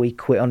people, oh, he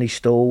quit on his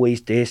stall,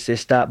 he's this,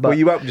 that. But well,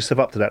 you opened yourself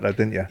up to that, though,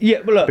 didn't you?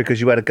 Yeah, but look. Because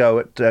you had a go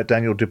at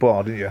Daniel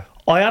Dubois, didn't you?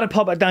 I had a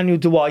pop at Daniel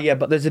Dubois, yeah,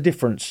 but there's a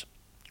difference.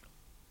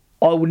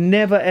 I would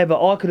never, ever,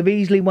 I could have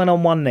easily went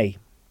on one knee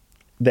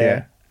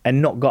there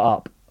and not got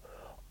up.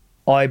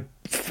 I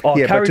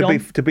carried on.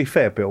 To be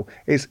fair, Bill,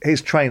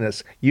 his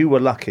trainers, you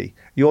were lucky.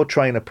 Your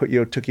trainer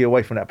took you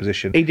away from that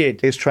position. He did.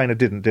 His trainer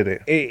didn't, did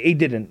it? He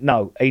didn't,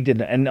 no, he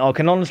didn't. And I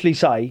can honestly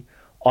say,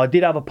 I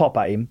did have a pop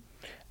at him,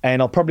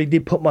 and I probably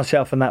did put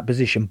myself in that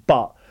position.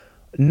 But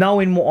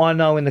knowing what I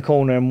know in the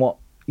corner and what,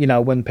 you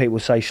know, when people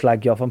say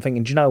slag you off, I'm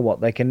thinking, do you know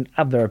what? They can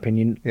have their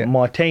opinion. Yeah.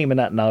 My team and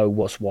that know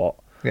what's what.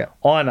 Yeah.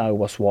 I know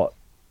what's what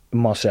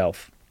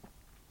myself.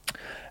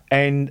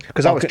 And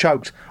because I was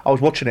choked. I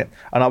was watching it,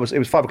 and it was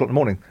 5 o'clock in the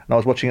morning, and I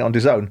was watching it on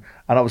DAZN,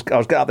 and I was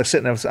getting up there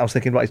sitting there, I was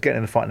thinking, right, he's getting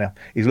in the fight now.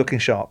 He's looking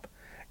sharp.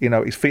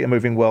 His feet are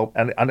moving well,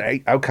 and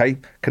okay,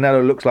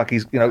 Canelo looks like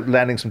he's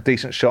landing some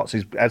decent shots.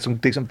 He's had some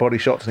decent body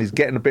shots, and he's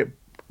getting a bit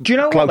Do you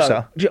know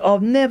closer. What,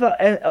 I've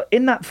never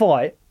in that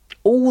fight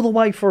all the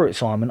way through it,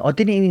 Simon. I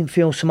didn't even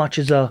feel so much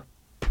as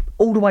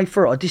all the way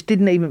through it. I just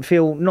didn't even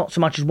feel not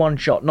so much as one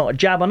shot, not a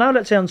jab. I know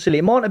that sounds silly.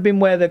 It might have been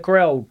where the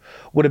crowd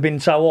would have been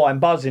so high and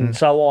buzzing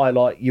so high,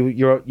 like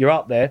you're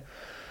up there.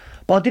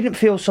 But I didn't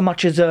feel so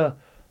much as a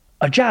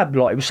jab.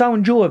 Like, it was so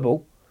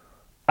enjoyable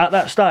at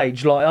that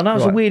stage. Like, I know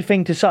it's a weird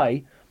thing to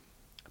say,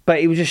 but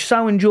it was just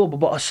so enjoyable.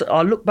 But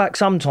I look back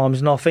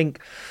sometimes and I think,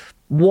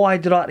 why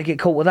did I have to get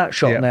caught with that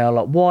shot now?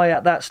 Like, why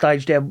at that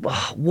stage there?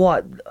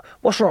 Why?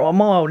 What's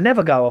wrong? I'll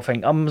never go, I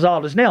think. I'm as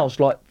hard as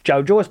nails, like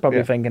Joe Joyce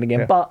probably thinking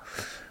again. But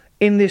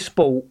in this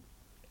sport,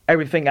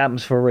 everything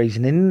happens for a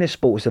reason. And in this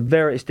sport,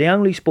 it's the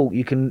only sport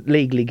you can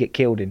legally get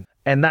killed in.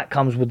 And that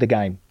comes with the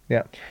game.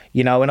 Yeah.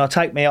 And I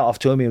take me out off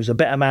to him. He was a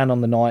better man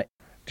on the night.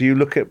 Do you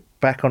look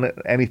back on it,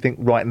 anything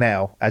right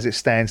now, as it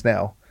stands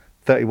now,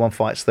 31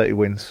 fights, 30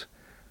 wins,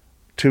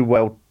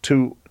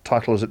 two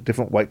titles at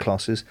different weight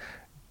classes,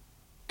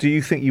 do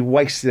you think you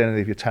wasted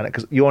any of your talent?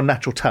 Because you're a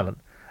natural talent.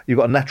 You've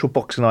got a natural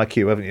boxing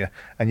IQ, haven't you?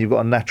 And you've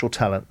got a natural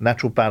talent,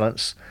 natural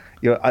balance.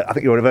 I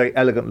think you're a very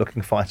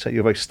elegant-looking fighter.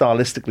 You're very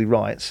stylistically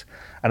right,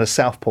 and a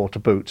southpaw to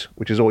boot,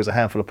 which is always a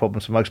handful of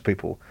problems for most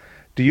people.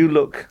 Do you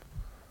look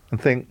and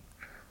think,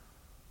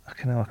 I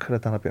could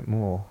have done a bit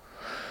more?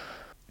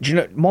 Do you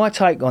know, my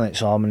take on it,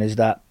 Simon, is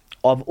that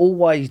I've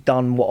always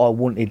done what I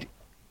wanted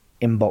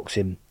in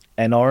boxing.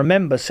 And I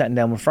remember sitting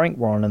down with Frank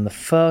Ryan, and the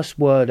first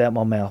word out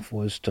my mouth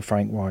was to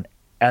Frank Ryan,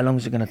 how long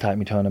is it going to take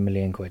me to earn £1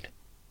 million?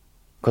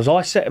 Because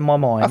I set in my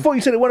mind... I thought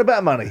you said it wasn't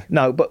about money.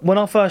 No, but when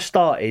I first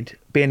started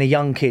being a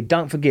young kid,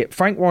 don't forget,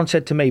 Frank Ryan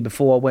said to me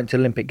before I went to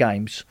Olympic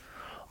Games,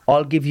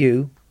 I'll give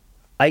you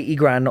 80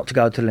 grand not to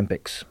go to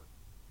Olympics.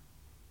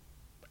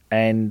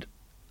 And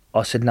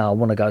I said, no, I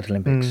want to go to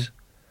Olympics.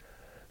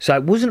 So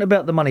it wasn't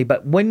about the money,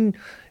 but when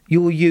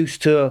you're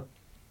used to,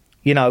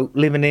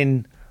 living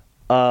in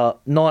a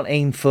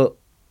 19-foot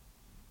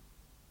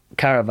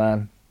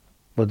caravan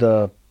with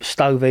a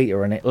stove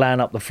heater in it, laying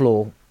up the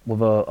floor with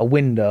a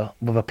window,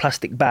 with a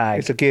plastic bag.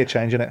 It's a gear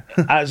change, isn't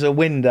it? As a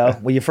window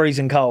where you're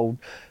freezing cold,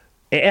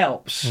 it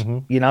helps,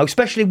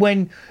 especially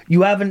when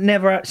you haven't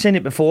never seen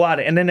it before, had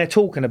it, and then they're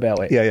talking about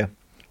it. Yeah.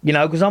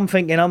 Because I'm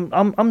thinking,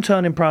 I'm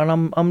turning pro,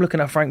 and I'm looking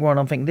at Frank Ryan,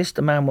 I'm thinking, this is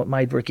the man what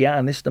made Ricky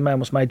Allen, this is the man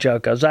what's made Joe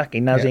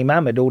Kozaki, Nazim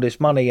Ahmed, all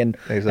this money and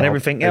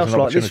everything else.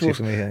 Like this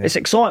was, it's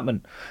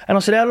excitement. And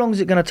I said, how long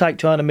is it going to take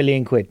to earn £1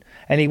 million?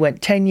 And he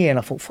went, 10 years. And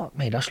I thought, fuck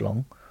me, that's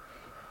long.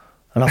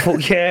 And I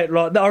thought,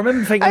 I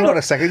remember thinking... Hang on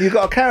a second, you've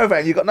got a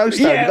caravan, you've got no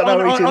stove, you've got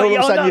no heating, all of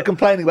a sudden you're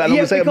complaining about how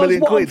long it's taking £1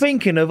 million. What I'm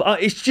thinking of,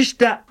 it's just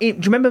that... do you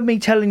remember me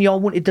telling you I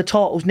wanted the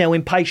titles now,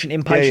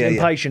 impatient?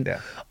 Yeah.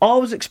 I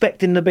was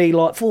expecting to be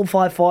like 4 or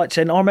 5 fights,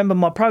 and I remember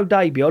my pro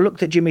debut, I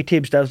looked at Jimmy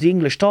Tibbs, there was the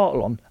English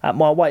title on, at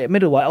my weight, at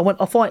middleweight, I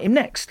went, I'll fight him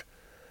next.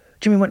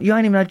 Jimmy went, you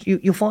ain't even had,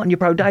 you're fighting your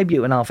pro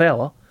debut in half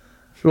hour.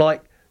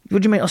 Like,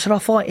 what do you mean? I said, I'll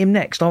fight him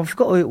next. I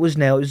forgot who it was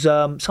now, it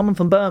was someone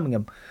from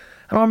Birmingham.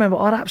 And I remember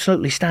I'd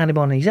absolutely stand him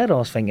on his head. I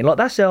was thinking,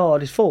 that's how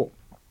hard it's fought.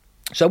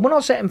 So when I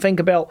sat and think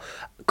about,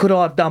 could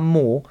I have done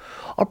more?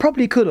 I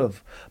probably could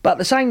have. But at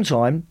the same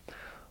time,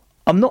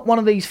 I'm not one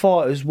of these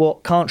fighters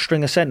what can't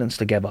string a sentence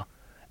together.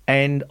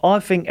 And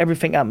I think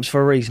everything happens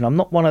for a reason. I'm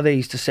not one of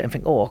these to sit and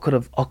think, I could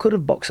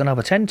have boxed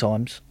another 10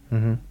 times.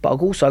 But I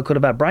also could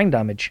have had brain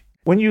damage.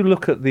 When you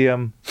look at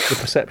the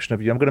perception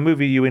of you, I'm going to move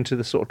you into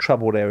the sort of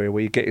troubled area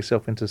where you get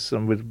yourself into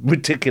some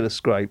ridiculous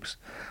scrapes,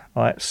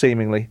 right?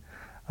 Seemingly.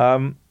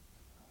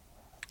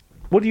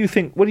 What do you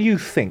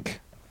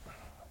think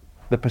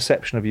the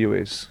perception of you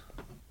is?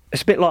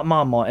 It's a bit like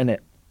Marmite, isn't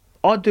it?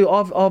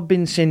 I've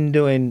been seen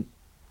doing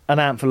an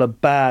handful of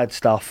bad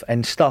stuff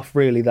and stuff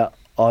really that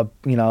I've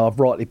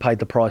rightly paid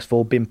the price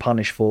for, been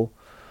punished for.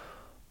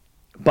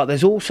 But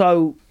there's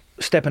also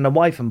stepping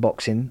away from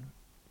boxing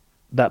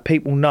that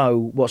people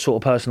know what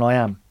sort of person I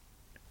am.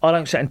 I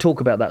don't sit and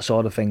talk about that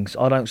side of things.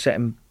 I don't sit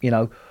and,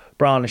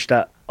 brandish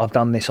that I've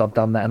done this, I've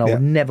done that, and I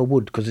never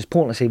would, because it's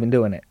pointless even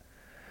doing it.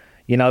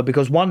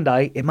 Because one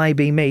day it may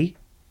be me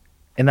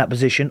in that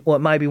position, or it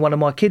may be one of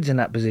my kids in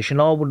that position.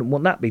 I wouldn't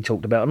want that to be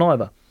talked about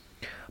neither.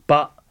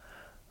 But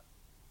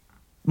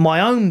my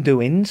own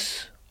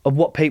doings of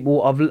what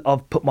people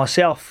I've put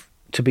myself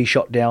to be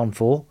shot down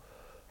for,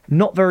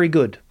 not very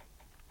good.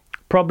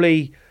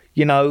 Probably,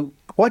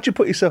 Why'd you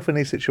put yourself in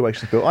these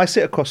situations, Bill? I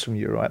sit across from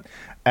you, right?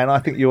 And I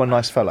think you're a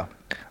nice fella,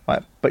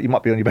 right? But you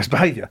might be on your best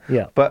behaviour.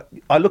 Yeah. But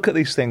I look at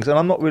these things, and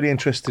I'm not really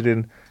interested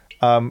in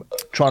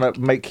trying to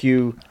make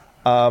you...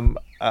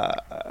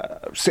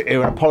 sit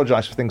here and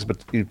apologise for things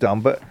you've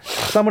done, but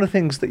some of the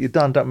things that you've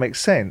done don't make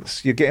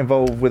sense. You get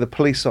involved with a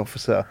police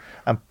officer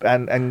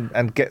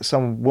and get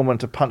some woman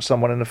to punch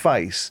someone in the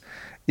face.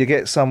 You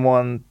get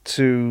someone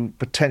to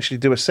potentially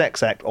do a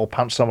sex act or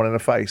punch someone in the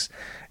face.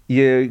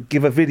 You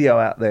give a video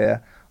out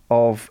there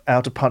of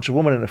how to punch a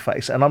woman in the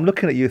face, and I'm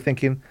looking at you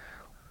thinking,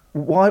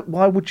 why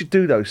would you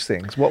do those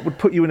things? What would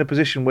put you in a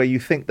position where you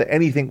think that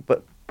anything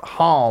but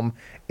harm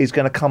is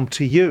going to come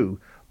to you?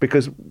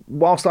 Because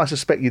whilst I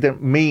suspect you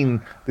don't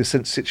mean this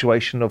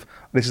situation of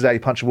this is how you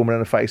punch a woman in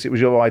the face, it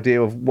was your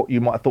idea of what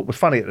you might have thought was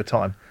funny at the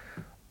time.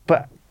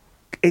 But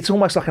it's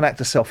almost like an act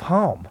of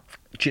self-harm.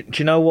 Do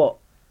you know what,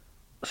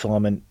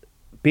 Simon?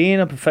 Being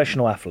a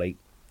professional athlete,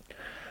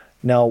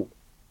 now,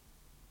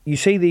 you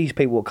see these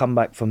people that come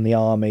back from the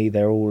army,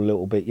 they're all a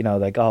little bit,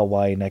 they go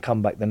away and they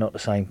come back, they're not the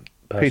same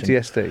person.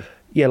 PTSD.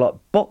 Yeah, like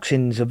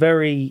boxing's a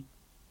very...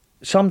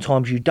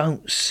 Sometimes you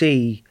don't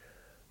see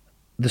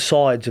the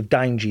sides of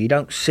danger. You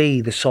don't see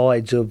the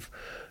sides of,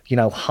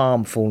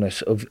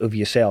 harmfulness of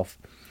yourself.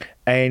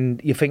 And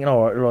you're thinking,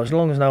 all right, as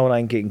long as no one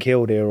ain't getting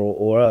killed here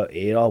or hurt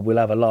here, we'll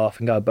have a laugh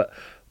and go. But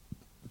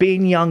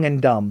being young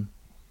and dumb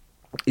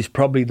is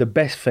probably the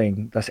best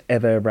thing that's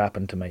ever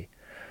happened to me.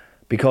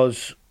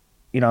 Because,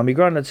 my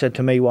granddad said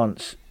to me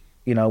once,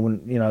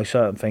 when,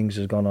 certain things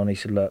has gone on, he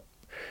said, look,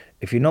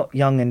 if you're not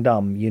young and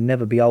dumb, you'll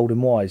never be old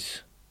and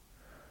wise.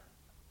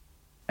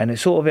 And it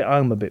sort of hit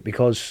home a bit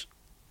because,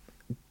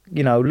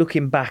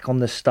 looking back on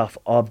the stuff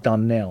I've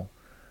done now,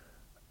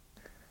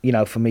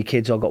 for me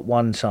kids, I've got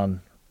one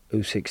son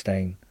who's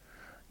 16.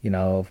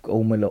 I've got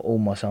all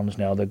my sons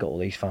now, they've got all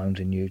these phones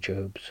and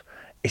YouTubes.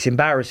 It's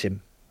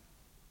embarrassing.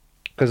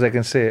 Because they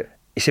can see it.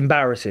 It's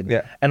embarrassing.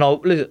 Yeah. And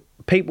listen,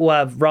 people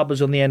have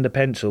rubbers on the end of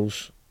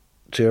pencils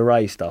to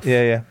erase stuff.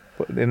 Yeah.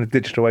 But in the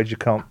digital age, you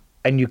can't.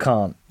 And you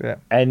can't. Yeah.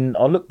 And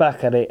I look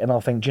back at it and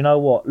I think, do you know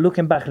what?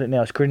 Looking back at it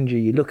now, it's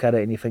cringy. You look at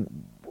it and you think,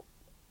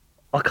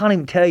 I can't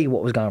even tell you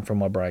what was going through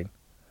my brain.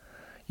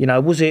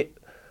 Was it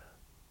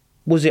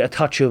a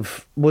touch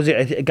of,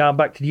 going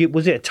back to you,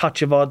 was it a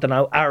touch of, I don't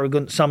know,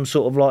 arrogance, some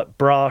sort of like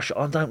brash?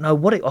 I don't know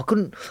what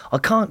I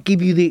can't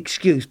give you the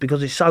excuse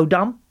because it's so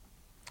dumb.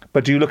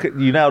 But do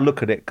you now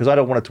look at it, because I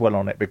don't want to dwell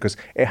on it, because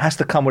it has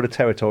to come with a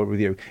territory with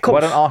you. If I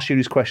don't ask you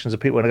these questions, of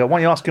people and I go, why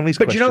don't you ask him these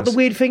questions? But you know what the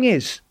weird thing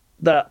is?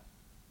 That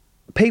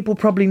people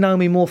probably know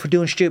me more for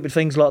doing stupid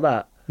things like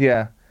that.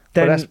 Yeah.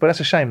 But that's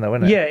a shame though,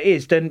 isn't it? Yeah, it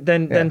is.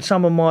 Than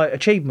some of my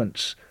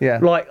achievements. Yeah.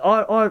 Like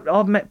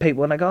I've met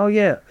people and they go, oh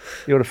yeah,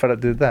 you're the fellow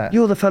that did that.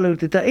 You're the fellow who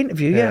did that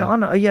interview. Yeah, I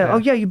know. Yeah. Oh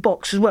yeah, you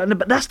box as well.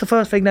 But that's the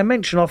first thing they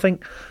mention. I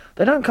think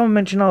they don't come and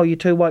mention, oh, you're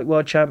two-weight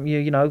world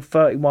champion.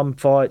 31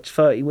 fights,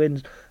 30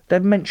 wins.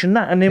 They've mentioned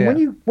that, and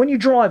then when you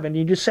drive and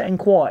you're just sitting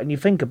quiet and you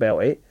think about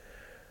it,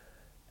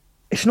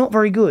 it's not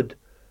very good,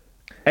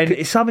 and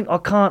it's something I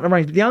can't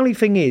arrange. But the only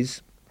thing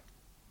is,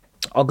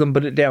 I can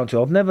put it down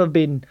to, I've never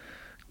been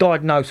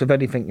diagnosed with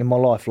anything in my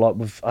life like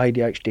with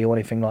ADHD or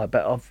anything like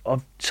that.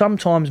 I've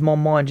sometimes my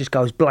mind just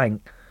goes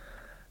blank,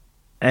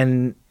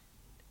 and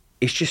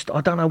it's just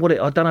I don't know what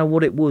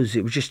it was.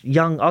 It was just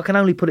young. I can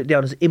only put it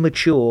down as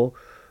immature,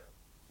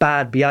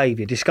 bad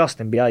behaviour,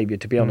 disgusting behaviour,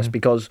 to be honest.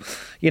 Because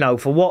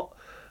for what.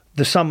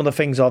 Some of the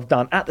things I've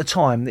done at the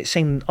time, it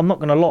seemed, I'm not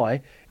going to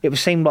lie, it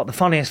seemed like the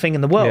funniest thing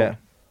in the world. Yeah.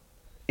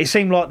 It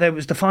seemed like there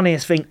was the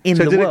funniest thing in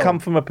the world. So did it come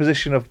from a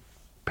position of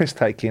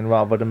piss-taking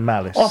rather than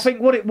malice? I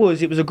think what it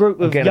was a group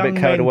of young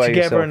men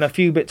together in a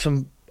few bits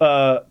and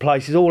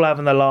places, all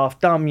having a laugh,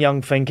 dumb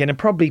young thinking, and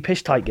probably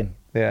piss-taking.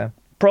 Yeah.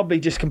 Probably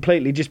just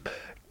completely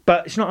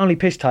But it's not only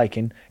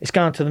piss-taking, it's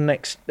going to the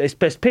next... It's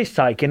best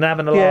piss-taking,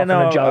 having a laugh and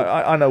a joke.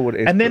 I know what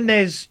it is. And then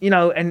there's,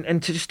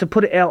 and to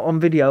put it out on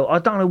video, I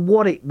don't know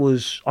what it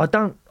was. I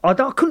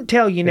couldn't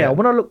tell you now. Yeah.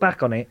 When I look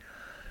back on it,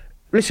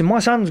 listen, my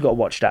son's got to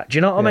watch that. Do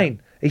you know what I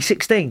mean? He's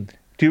 16.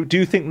 Do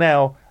you think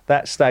now,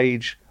 that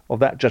stage of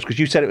that judge, because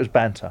you said it was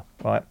banter,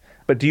 right?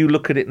 But do you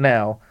look at it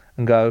now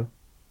and go,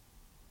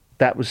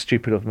 that was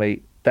stupid of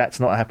me, that's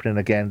not happening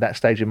again, that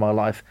stage in my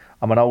life,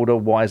 I'm an older,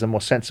 wiser, more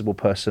sensible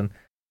person...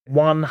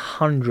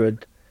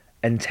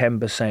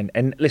 110%.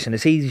 And listen,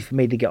 it's easy for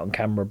me to get on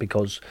camera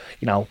because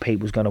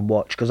people's going to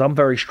watch, because I'm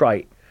very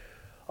straight.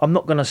 I'm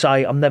not going to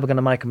say I'm never going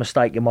to make a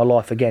mistake in my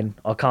life again.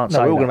 I can't say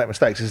that. No, we're all going to make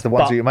mistakes. It's the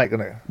ones that you make,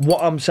 isn't it?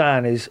 What I'm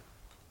saying is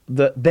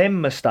that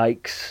them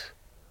mistakes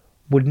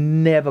would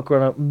never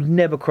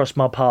cross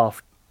my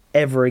path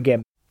ever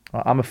again.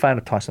 I'm a fan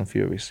of Tyson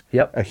Fury's.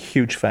 Yep. A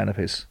huge fan of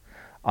his.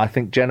 I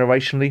think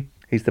generationally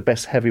he's the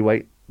best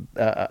heavyweight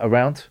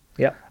around.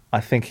 Yep. I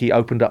think he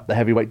opened up the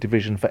heavyweight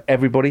division for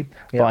everybody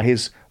by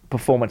his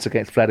performance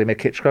against Vladimir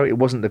Klitschko. It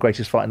wasn't the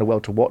greatest fight in the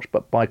world to watch,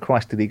 but by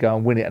Christ did he go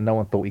and win it, and no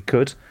one thought he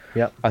could.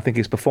 Yep. I think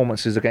his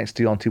performances against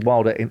Deontay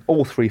Wilder in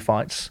all three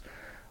fights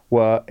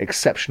were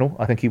exceptional.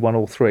 I think he won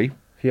all three.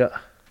 Yeah.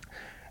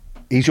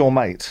 He's your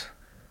mate.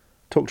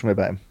 Talk to me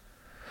about him.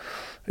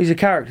 He's a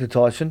character,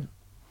 Tyson.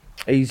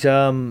 He's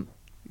You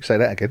say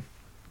that again.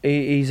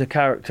 He's a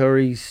character.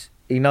 He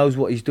knows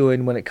what he's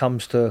doing when it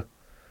comes to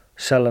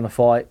selling a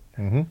fight.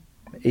 Mm-hmm.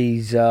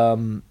 He's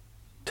turned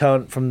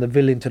from the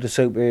villain to the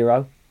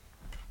superhero.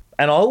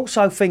 And I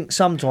also think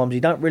sometimes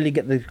he don't really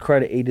get the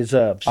credit he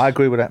deserves. I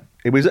agree with that.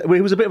 He was a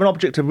bit of an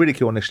object of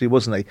ridicule initially,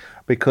 wasn't he?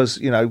 Because,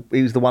 he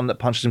was the one that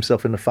punched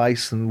himself in the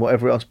face and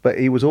whatever else, but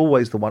he was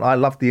always the one. I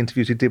loved the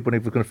interviews he did when he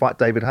was going to fight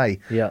David Haye.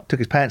 Yeah. Took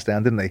his pants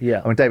down, didn't he?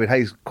 Yeah. I mean, David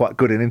Haye's quite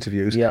good in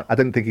interviews. Yeah. I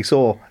didn't think he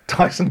saw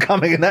Tyson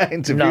coming in that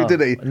interview,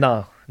 did he?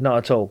 No, not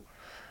at all.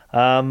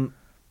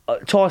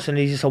 Tyson,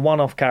 he's just a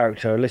one-off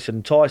character.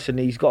 Listen, Tyson,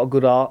 he's got a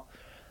good art,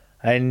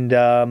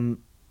 and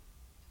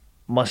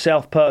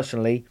myself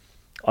personally,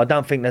 I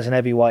don't think there's an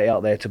heavyweight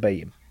out there to beat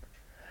him.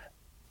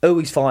 Who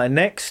he's fighting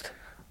next?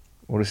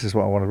 Well, this is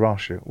what I want to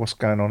ask you. What's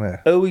going on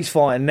here? Who he's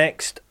fighting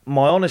next?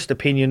 My honest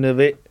opinion of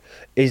it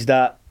is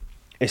that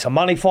it's a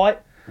money fight.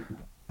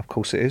 Of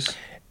course it is.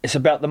 It's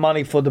about the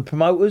money for the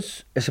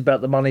promoters. It's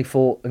about the money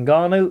for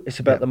Ngannou. It's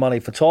about the money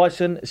for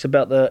Tyson. It's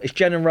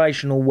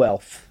generational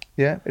wealth.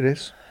 Yeah, it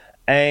is.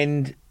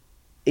 And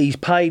he's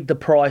paid the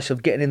price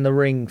of getting in the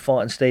ring,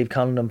 fighting Steve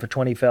Cunningham for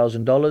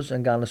 $20,000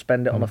 and going to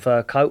spend it on a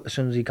fur coat as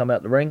soon as he come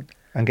out the ring.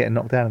 And getting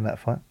knocked down in that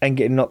fight.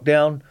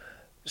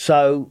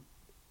 So,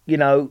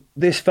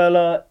 this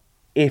fella,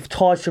 if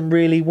Tyson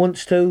really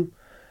wants to,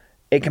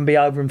 it can be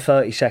over in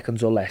 30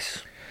 seconds or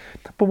less.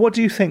 But what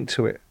do you think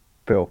to it,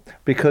 Bill?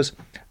 Because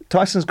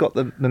Tyson's got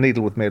the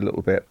needle with me a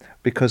little bit,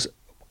 because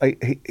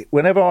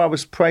whenever I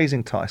was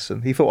praising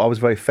Tyson, he thought I was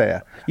very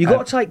fair. You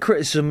got to take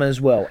criticism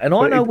as well, and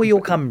I know where you're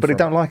coming from. But he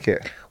don't like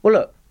it. Well,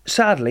 look,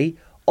 sadly,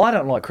 I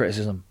don't like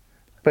criticism.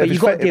 But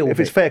you've got to deal with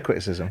it. If it's fair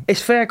criticism.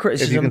 It's fair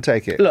criticism. If you can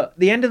take it. Look, at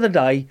the end of the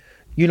day,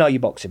 you know your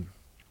boxing.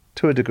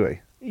 To a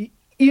degree.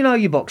 You know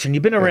your boxing.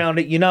 You've been around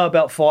it. You know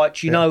about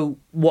fights. You know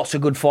what's a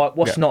good fight,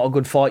 what's not a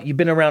good fight. You've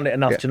been around it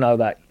enough to know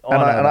that.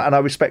 And I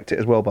respect it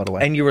as well, by the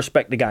way. And you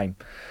respect the game.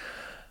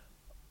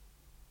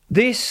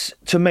 This,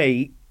 to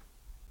me,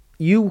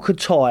 you could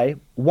tie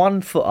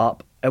one foot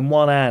up and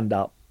one hand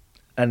up,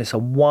 and it's a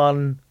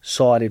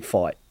one-sided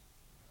fight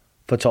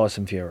for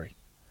Tyson Fury.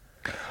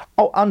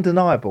 Oh,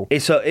 undeniable.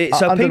 It's so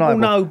people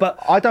know, but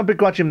I don't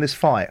begrudge him this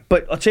fight.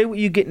 But I'll tell you what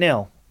you get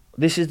now.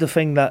 This is the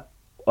thing that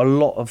a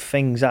lot of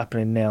things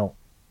happening now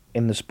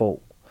in the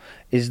sport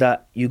is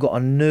that you got a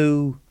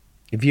new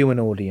viewing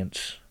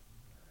audience.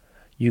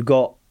 You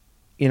got,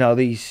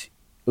 these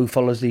who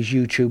follows these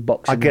YouTube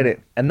boxing. I get it,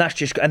 and that's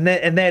just and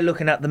they're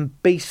looking at the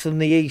beast from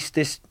the east.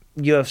 This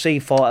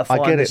UFC fighter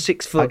fighting the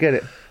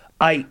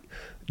 6'8"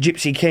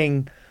 Gypsy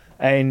King,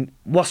 and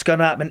what's going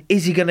to happen?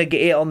 Is he going to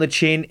get it on the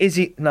chin? Is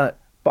he no?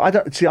 But I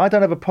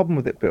don't have a problem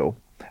with it, Bill,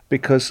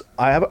 because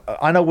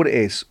I know what it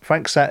is.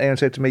 Frank sat there and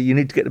said to me, "You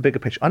need to get the bigger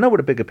picture." I know what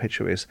a bigger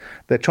picture is.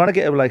 They're trying to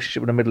get a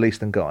relationship with the Middle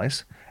Eastern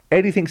guys.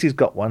 Eddie thinks he's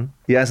got one.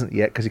 He hasn't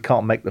yet because he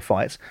can't make the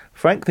fights.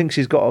 Frank thinks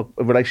he's got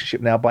a relationship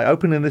now by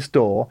opening this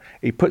door.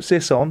 He puts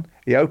this on.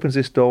 He opens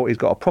this door. He's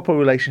got a proper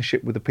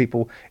relationship with the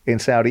people in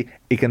Saudi.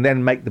 He can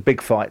then make the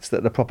big fights,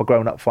 the proper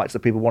grown-up fights that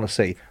people want to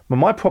see. But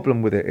my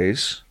problem with it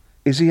is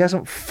he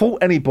hasn't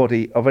fought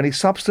anybody of any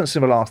substance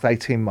in the last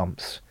 18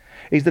 months.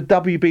 He's the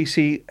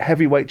WBC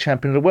heavyweight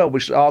champion of the world,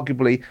 which is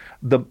arguably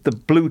the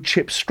blue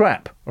chip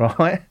strap,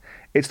 right?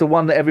 It's the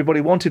one that everybody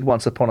wanted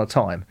once upon a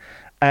time.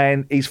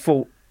 And he's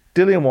fought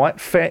Dillian White.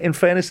 In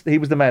fairness, he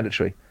was the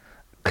mandatory.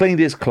 Cleaned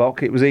his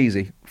clock. It was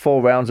easy.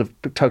 4 rounds of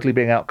totally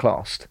being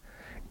outclassed.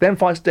 Then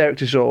fights Derek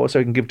Chisora so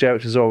he can give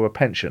Derek Chisora a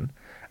pension.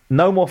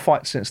 No more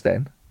fights since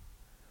then.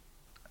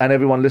 And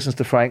everyone listens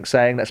to Frank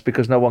saying that's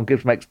because no one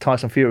makes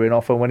Tyson Fury an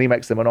offer. When he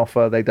makes them an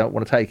offer, they don't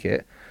want to take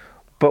it.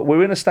 But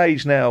we're in a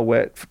stage now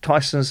where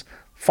Tyson's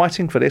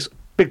fighting for this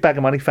big bag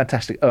of money.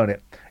 Fantastic, earn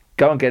it,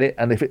 go and get it.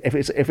 And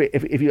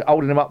if you're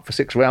holding him up for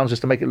 6 rounds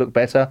just to make it look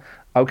better,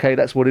 okay,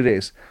 that's what it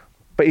is.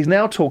 But he's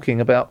now talking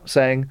about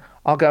saying,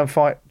 "I'll go and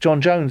fight John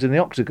Jones in the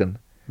octagon,"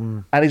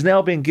 and he's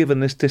now being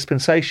given this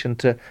dispensation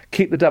to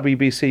keep the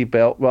WBC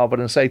belt rather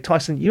than say,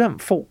 "Tyson, you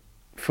haven't fought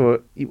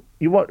for you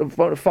won't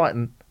have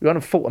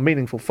fought a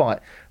meaningful fight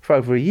for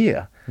over a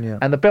year,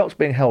 and the belt's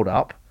being held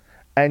up."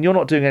 And you're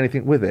not doing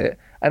anything with it.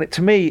 And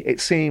to me,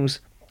 it seems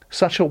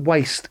such a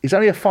waste. It's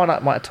only a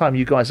finite amount of time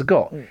you guys have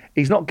got.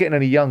 He's not getting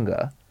any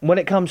younger. When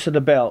it comes to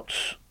the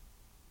belts,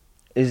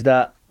 is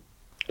that,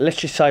 let's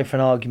just say for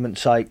an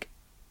argument's sake,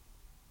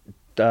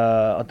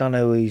 I don't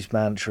know who his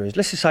manager is.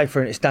 Let's just say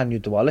it's Daniel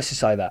Dubois. Let's just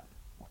say that.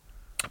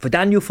 For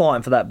Daniel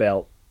fighting for that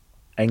belt,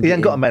 he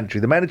hadn't got a mandatory.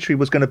 The mandatory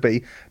was going to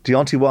be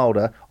Deontay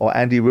Wilder or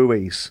Andy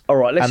Ruiz. All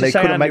right, let's just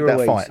say Andy Ruiz.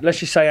 That fight. Let's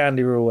just say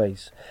Andy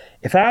Ruiz.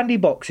 If Andy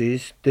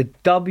boxes, the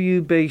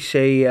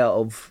WBC out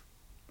of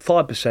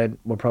 5%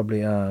 will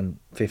probably earn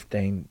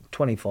 15,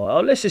 25.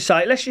 Oh, let's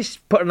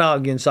just put an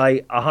argument and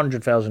say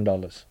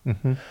 $100,000.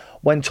 Mm-hmm.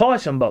 When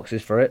Tyson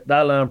boxes for it,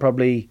 they'll earn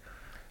probably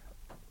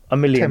 $1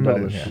 million. $10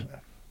 million,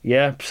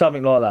 yeah,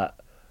 something like that.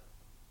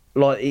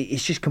 Like,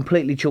 it's just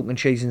completely chalk and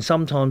cheese. And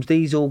sometimes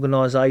these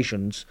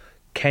organisations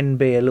can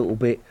be a little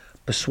bit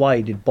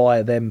persuaded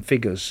by them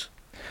figures.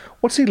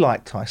 What's he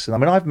like, Tyson? I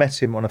mean, I've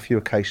met him on a few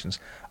occasions,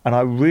 and I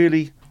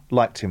really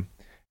liked him.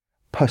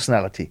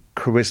 Personality,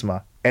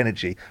 charisma,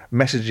 energy,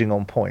 messaging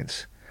on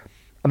points.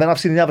 And then I've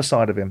seen the other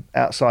side of him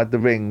outside the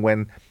ring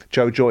when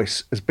Joe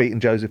Joyce has beaten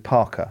Joseph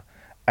Parker,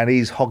 and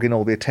he's hogging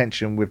all the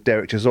attention with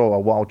Derek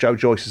Chisora while Joe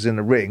Joyce is in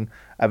the ring,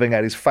 having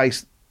had his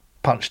face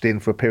punched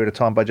in for a period of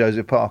time by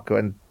Joseph Parker,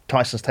 and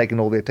Tyson's taking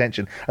all the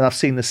attention. And I've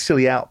seen the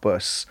silly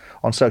outbursts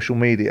on social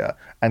media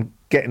and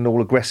getting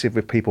all aggressive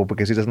with people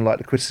because he doesn't like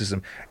the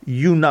criticism.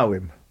 You know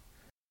him.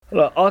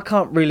 Look, I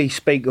can't really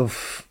speak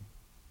of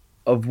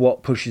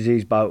what pushes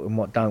his boat and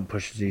what don't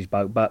pushes his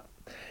boat, but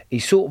he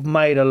sort of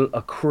made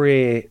a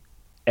career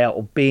out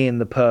of being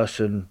the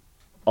person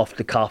off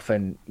the cuff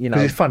and, you know,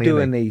 he's funny,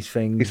 doing isn't he? these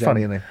things. He's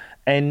funny, isn't he?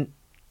 And,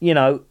 you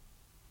know,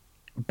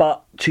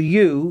 but to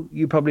you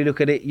probably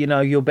look at it, you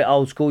know, you're a bit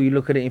old school, you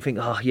look at it and you think,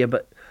 oh, yeah,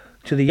 but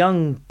to the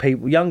young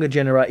people, younger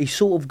generation, he's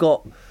sort of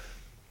got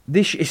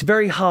this. It's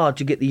very hard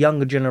to get the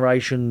younger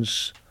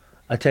generation's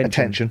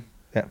attention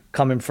yeah,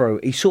 coming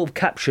through. He sort of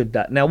captured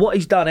that. Now, what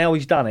he's done, how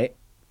he's done it,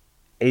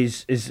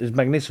 is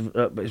magnificent.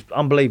 It's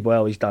unbelievable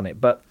how he's done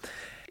it. But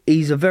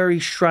he's a very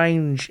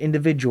strange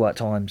individual at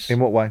times. In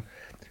what way?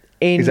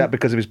 Is that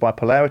because of his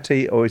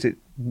bipolarity, or is it,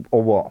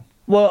 or what?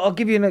 Well, I'll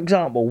give you an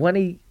example.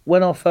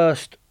 When I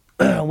first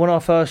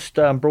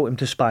brought him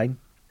to Spain,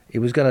 he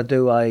was going to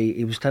do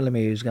he was telling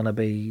me he was going to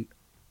be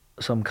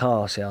some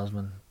car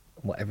salesman,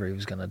 whatever he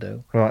was going to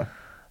do. Right.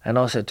 And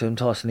I said to him,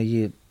 Tyson, are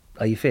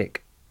you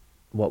thick?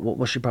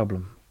 What's your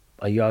problem?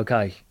 Are you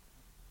okay?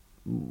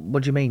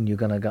 What do you mean you're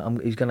going to go?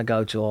 He's going to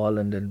go to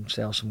Ireland and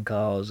sell some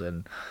cars.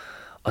 And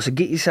I said,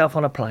 get yourself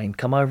on a plane,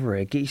 come over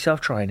here, get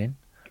yourself training,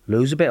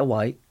 lose a bit of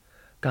weight,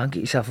 go and get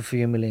yourself a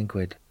few million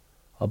quid.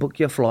 I'll book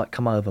you a flight,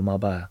 come over, my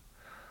bear.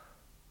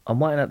 I'm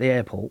waiting at the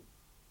airport,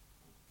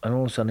 and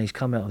all of a sudden he's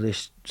come out of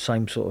this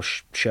same sort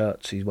of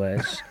shirts he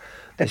wears,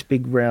 this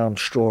big round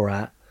straw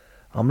hat.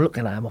 I'm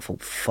looking at him, I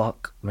thought,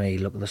 fuck me,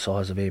 look at the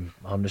size of him.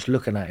 I'm just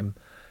looking at him.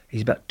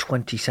 He's about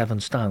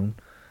 27 stone,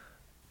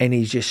 and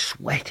he's just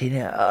sweating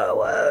out,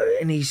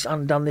 and he's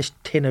undone this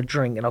tin of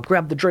drink, and I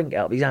grabbed the drink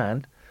out of his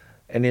hand,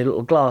 and a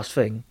little glass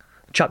thing,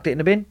 chucked it in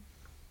the bin.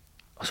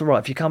 I said, right,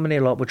 if you're coming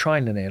here, like, we're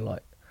training here,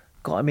 like,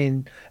 got him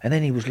in, and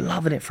then he was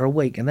loving it for a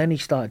week, and then he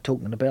started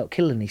talking about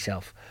killing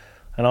himself.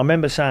 And I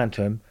remember saying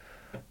to him,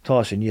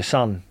 Tyson, your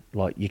son,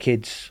 like, your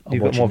kids are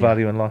You've got more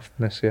value in life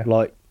than this, yeah.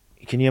 Like,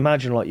 can you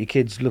imagine, like, your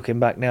kids looking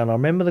back now? And I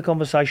remember the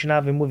conversation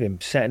having with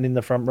him, sitting in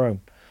the front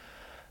room.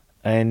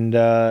 And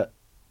I'm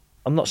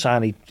not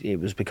saying it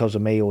was because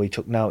of me or he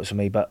took notice of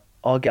me, but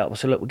I get up, I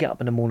said, look, we'll get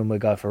up in the morning, we'll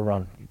go for a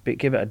run. But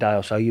give it a day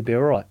or so, you'll be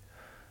all right.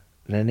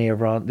 And then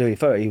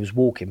he was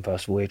walking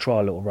first of all. He'd try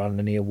a little run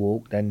and he'd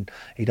walk. Then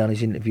he done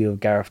his interview with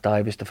Gareth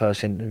Davis, the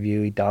first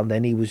interview he'd done.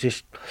 Then he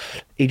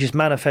just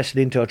manifested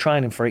into a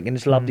training freak and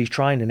just loved his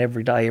training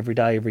every day.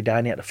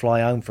 And he had to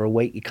fly home for a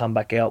week. He'd come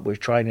back out with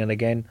his training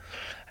again,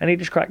 and he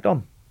just cracked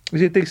on.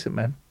 Is he a decent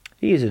man?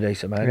 He is a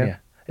decent man, yeah.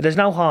 There's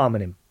no harm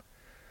in him.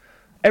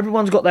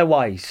 Everyone's got their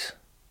ways.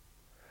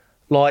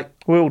 Like,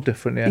 we're all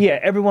different, yeah. Yeah,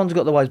 everyone's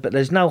got their ways, but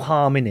there's no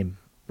harm in him.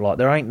 Like,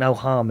 there ain't no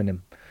harm in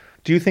him.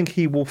 Do you think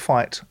he will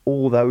fight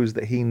all those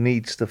that he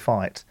needs to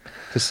fight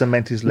to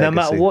cement his legacy? No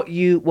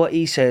matter what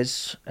he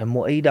says and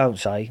what he don't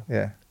say,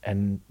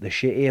 and the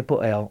shit he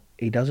put out,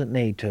 he doesn't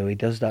need to. He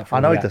does that for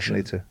a reaction. He doesn't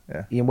need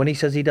to, yeah. And when he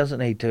says he doesn't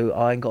need to,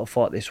 I ain't got to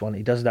fight this one.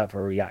 He does that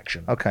for a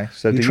reaction. Okay,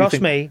 so you trust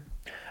me,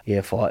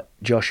 he'll fight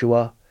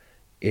Joshua,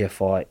 he'll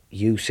fight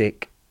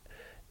Usyk,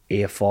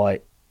 he'll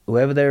fight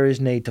whoever there is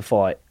need to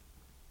fight.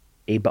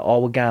 But I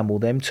will gamble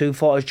them two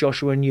fighters,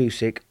 Joshua and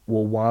Usyk,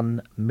 will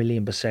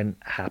 1,000,000%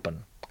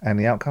 happen. And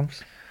the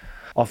outcomes?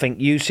 I think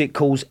Usyk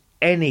calls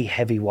any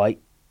heavyweight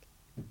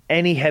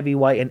and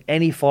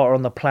any fighter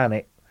on the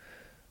planet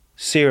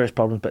serious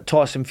problems. But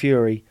Tyson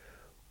Fury,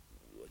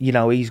 you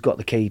know, he's got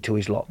the key to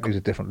his lock. He's a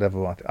different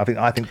level.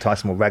 I think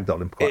Tyson will ragdoll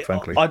him, quite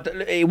frankly.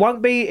 It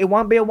won't be a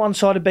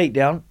one-sided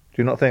beatdown. Do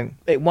you not think?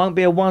 It won't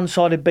be a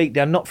one-sided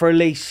beatdown. Not for at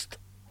least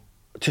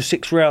to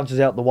 6 rounds is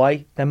out the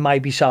way. Then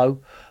maybe so.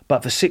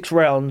 But for 6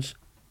 rounds,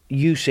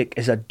 Usyk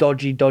is a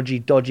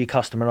dodgy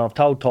customer. And I've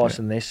told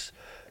Tyson this.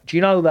 Do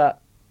you know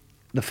that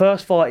the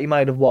first fight he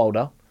made of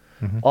Wilder,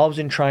 I was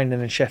in training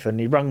in Sheffield, and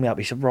he rang me up.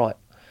 He said, right,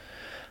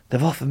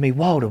 they've offered me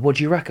Wilder. What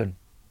do you reckon?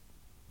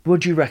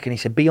 What do you reckon? He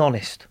said, be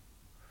honest.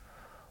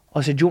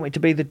 I said, do you want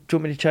me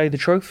to tell you the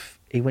truth?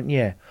 He went,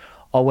 yeah.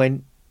 I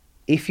went,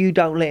 if you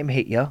don't let him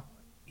hit you,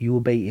 you will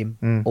beat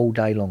him all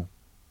day long.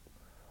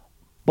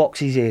 Box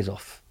his ears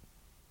off.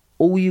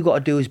 All you got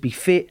to do is be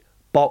fit,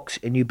 box,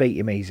 and you beat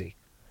him easy.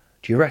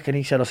 Do you reckon?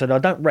 He said. I said, I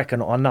don't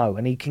reckon, I know.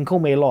 And he can call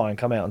me a liar and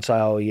come out and say,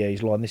 oh, yeah,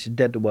 he's lying. This is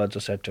dead the words I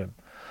said to him.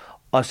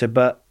 I said,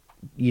 but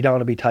you don't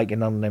want to be taking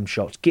none of them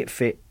shots. Get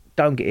fit,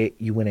 don't get it,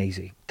 you win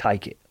easy.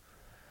 Take it.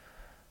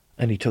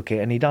 And he took it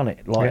and he done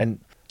it. And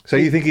so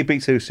you think he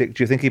beats Usyk?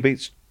 Do you think he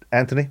beats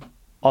Anthony?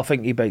 I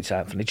think he beats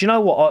Anthony. Do you know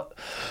what?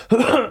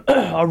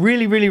 I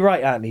really, really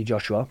rate Anthony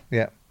Joshua.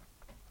 Yeah.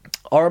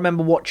 I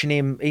remember watching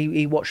him.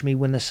 He watched me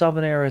win the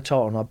Southern Area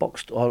title, and I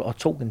boxed. I was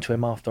talking to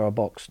him after I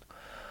boxed.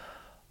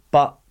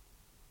 But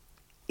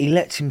he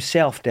lets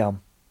himself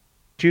down.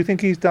 Do you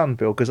think he's done,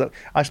 Bill? Because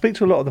I speak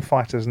to a lot of the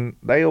fighters, and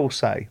they all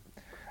say,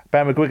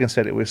 Barry McGuigan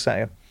said it, was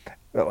saying,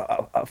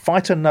 a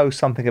fighter knows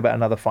something about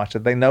another fighter.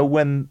 They know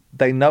when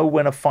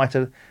a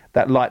fighter,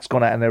 that light's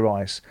gone out in their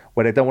eyes,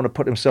 where they don't want to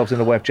put themselves in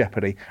the way of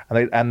jeopardy,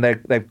 and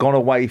they've gone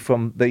away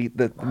from the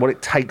what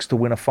it takes to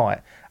win a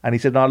fight. And he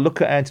said, I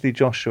look at Anthony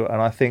Joshua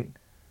and I think,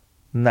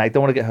 no, he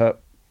don't want to get hurt.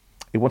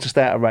 He wants to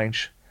stay out of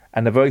range,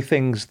 and the very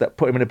things that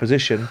put him in a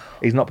position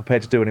he's not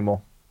prepared to do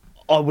anymore.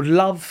 I would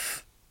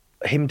love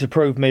him to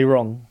prove me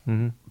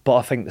wrong, but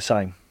I think the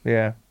same.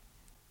 Yeah.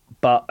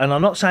 And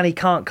I'm not saying he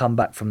can't come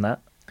back from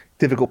that.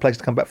 difficult place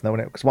to come back from, though,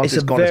 isn't it? Because once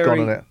it's gone,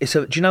 isn't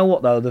it? Do you know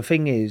what, though? The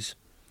thing is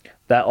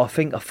that I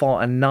think a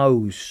fighter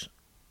knows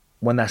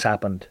when that's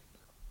happened.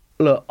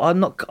 Look, I'm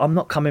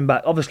not coming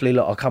back. Obviously,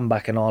 look, I'll come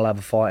back and I'll have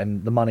a fight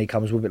and the money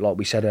comes with it, like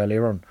we said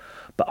earlier on.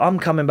 But I'm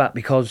coming back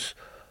because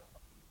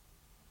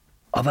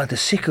I've had the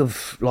sick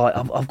of, like,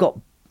 I've got...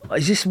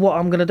 Is this what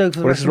I'm going to do for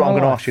the rest of my life? This is what I'm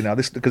going to ask you now,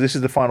 because this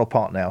is the final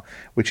part now,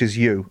 which is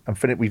you. And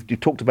you've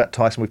talked about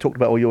Tyson, we've talked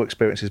about all your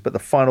experiences, but the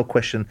final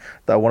question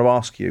that I want to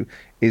ask you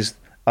is,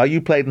 are you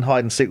playing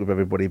hide and seek with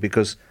everybody?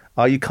 Because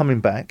are you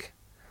coming back?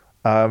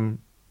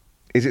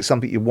 Is it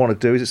something you want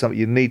to do? Is it something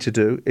you need to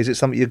do? Is it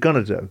something you're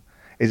going to do?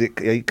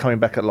 Are you coming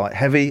back at light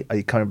heavy? Are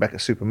you coming back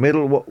at super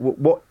middle?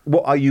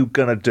 What are you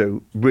going to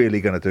do, really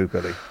going to do,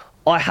 Billy?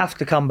 I have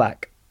to come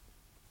back.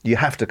 You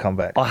have to come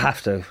back? I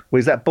have to. Well,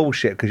 is that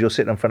bullshit because you're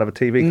sitting in front of a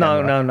TV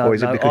camera? No. Or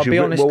is it because I'll be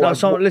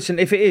honest. Listen,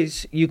 if it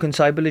is, you can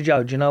say, Billy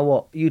Joe, do you know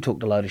what? You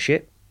talked a load of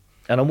shit.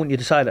 And I want you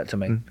to say that to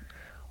me.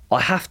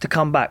 I have to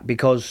come back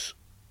because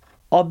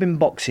I've been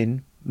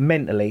boxing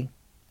mentally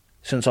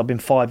since I've been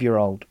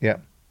 5-year-old. Yeah.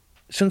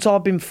 Since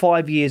I've been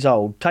 5 years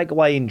old, take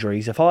away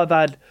injuries, if I've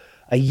had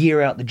a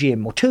year out the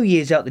gym or 2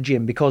 years out the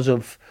gym because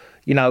of,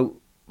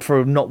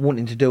 for not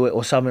wanting to do it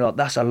or something like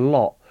that, that's a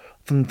lot.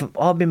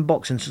 I've been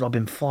boxing since I've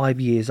been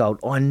 5 years old.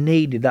 I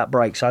needed that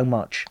break so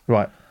much.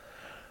 Right.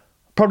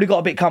 Probably got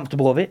a bit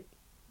comfortable with it.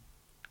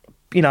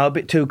 A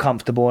bit too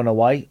comfortable in a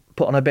way.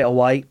 Put on a bit of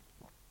weight.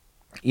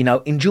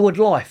 Enjoyed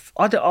life.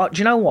 Do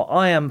you know what?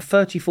 I am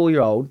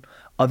 34-year-old.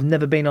 I've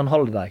never been on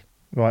holiday.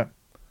 Right.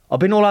 I've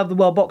been all over the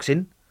world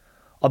boxing.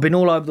 I've been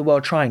all over the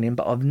world training,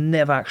 but I've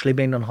never actually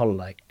been on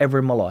holiday, ever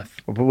in my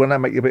life. But wouldn't that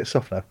make you a bit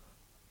soft, though?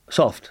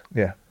 Soft?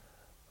 Yeah.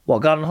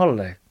 What, going on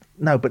holiday?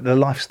 No, but the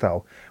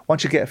lifestyle.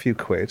 Once you get a few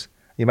quid,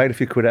 you made a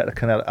few quid out of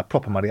the Canelo,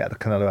 proper money out of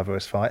the Canelo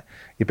Alvarez fight.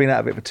 You've been out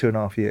of it for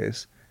 2.5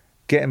 years.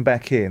 Getting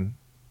back in,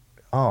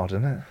 hard,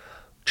 isn't it?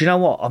 Do you know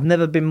what? I've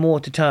never been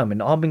more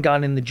determined. I've been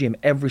going in the gym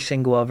every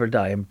single other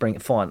day and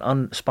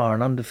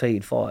sparring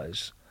undefeated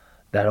fighters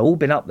that have all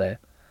been up there.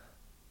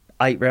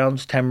 8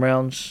 rounds, 10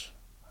 rounds.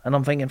 And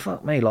I'm thinking,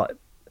 fuck me, like...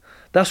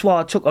 That's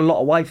why I took a lot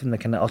away from the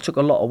Canelo. I took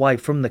a lot away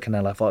from the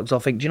Canelo fight because I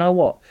think, do you know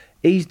what?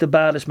 He's the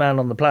baddest man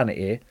on the planet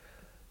here.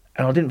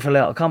 And I didn't feel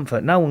out of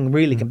comfort. No one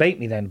really can beat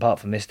me then, apart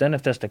from this then.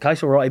 If that's the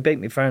case, all right, he beat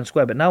me fair and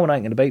square, but no one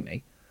ain't going to beat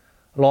me.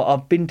 Like,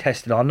 I've been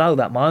tested. I know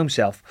that my own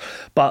self.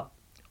 But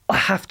I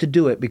have to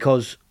do it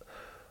because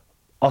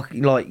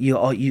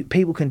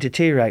people can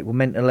deteriorate with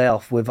mental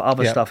health, with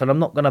other stuff, and I'm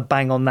not going to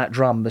bang on that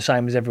drum the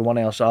same as everyone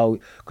else.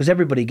 Because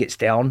everybody gets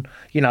down.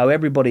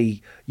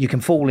 Everybody, you can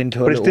fall into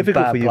a little bad place. But it's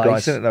difficult for you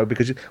guys, isn't it, though?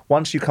 Because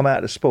once you come out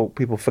of the sport,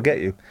 people forget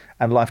you,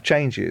 and life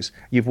changes.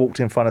 You've walked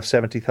in front of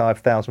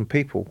 75,000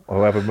 people, or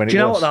however many it was. Do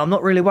you know what, though? I'm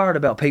not really worried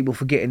about people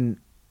forgetting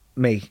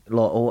me,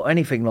 or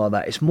anything like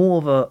that. It's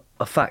more of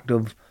a fact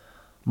of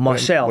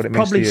myself. What it means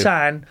probably to you.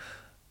 saying,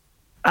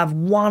 have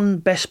one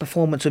best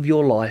performance of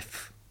your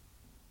life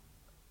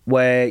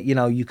where,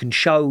 you can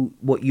show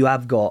what you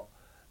have got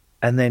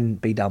and then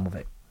be done with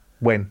it.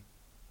 When?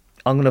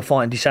 I'm going to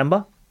fight in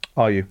December.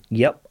 Are you?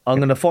 Yep. I'm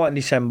going to fight in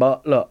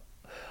December. Look,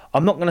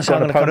 I'm not going to say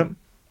I'm going to come...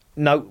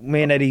 No,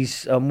 me and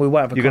Eddie's... we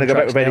won't have a You're going to go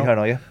back with Eddie Hearn,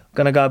 are you?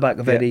 Going to go back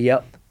with Eddie,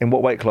 yep. In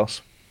what weight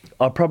class?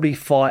 I'll probably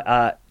fight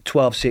at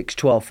 12.6,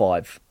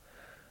 12.5.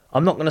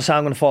 I'm not going to say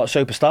I'm going to fight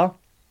a superstar.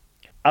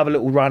 Have a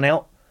little run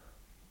out.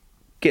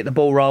 Get the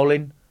ball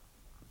rolling.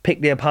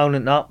 Pick the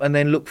opponent up and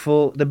then look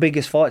for the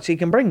biggest fights he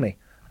can bring me.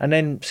 And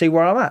then see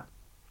where I'm at.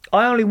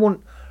 I only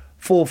want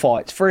 3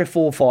 or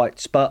 4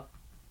 fights, but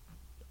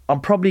I'm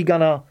looking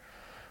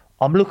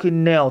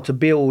now to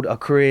build a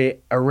career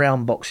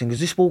around boxing, because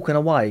this walking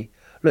away,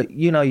 look,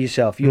 you know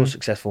yourself, you're a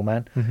successful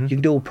man. You can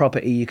do all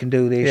property, you can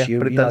do this. Yeah,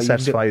 but it doesn't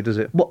satisfy you, does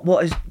it?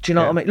 What is, do you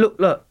know what I mean?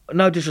 Look,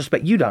 no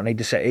disrespect, you don't need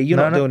to sit here, you're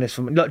not doing this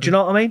for me. Look, do you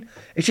know what I mean?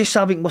 It's just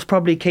something was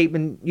probably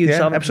keeping you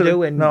something to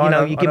do, and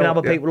you're giving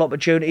other people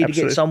opportunity to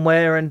get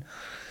somewhere, and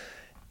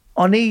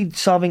I need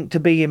something to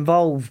be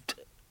involved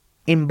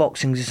in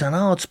boxing. It's an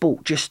hard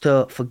sport just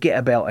to forget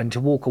about and to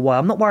walk away.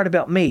 I'm not worried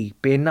about me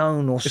being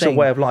known or seen. It's a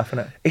way of life, isn't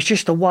it? It's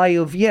just a way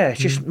of,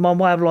 it's just my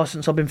way of life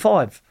since I've been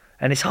 5.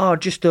 And it's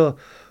hard just to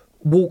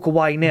walk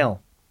away now.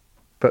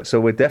 But so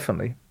we're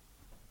definitely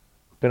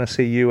going to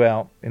see you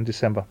out in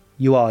December.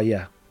 You are,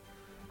 yeah.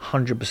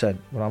 100%.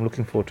 Well, I'm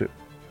looking forward to it.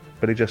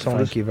 Billy Joe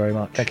Saunders. Thank you very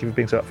much. Thank you for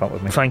being so upfront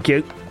with me. Thank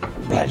you.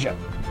 Pleasure.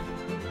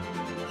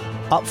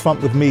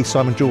 Upfront with me,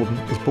 Simon Jordan,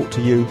 is brought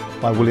to you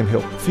by William Hill.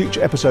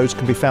 Future episodes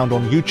can be found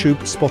on YouTube,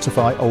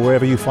 Spotify, or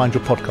wherever you find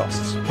your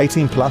podcasts.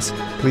 18 plus,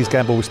 please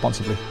gamble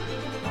responsibly.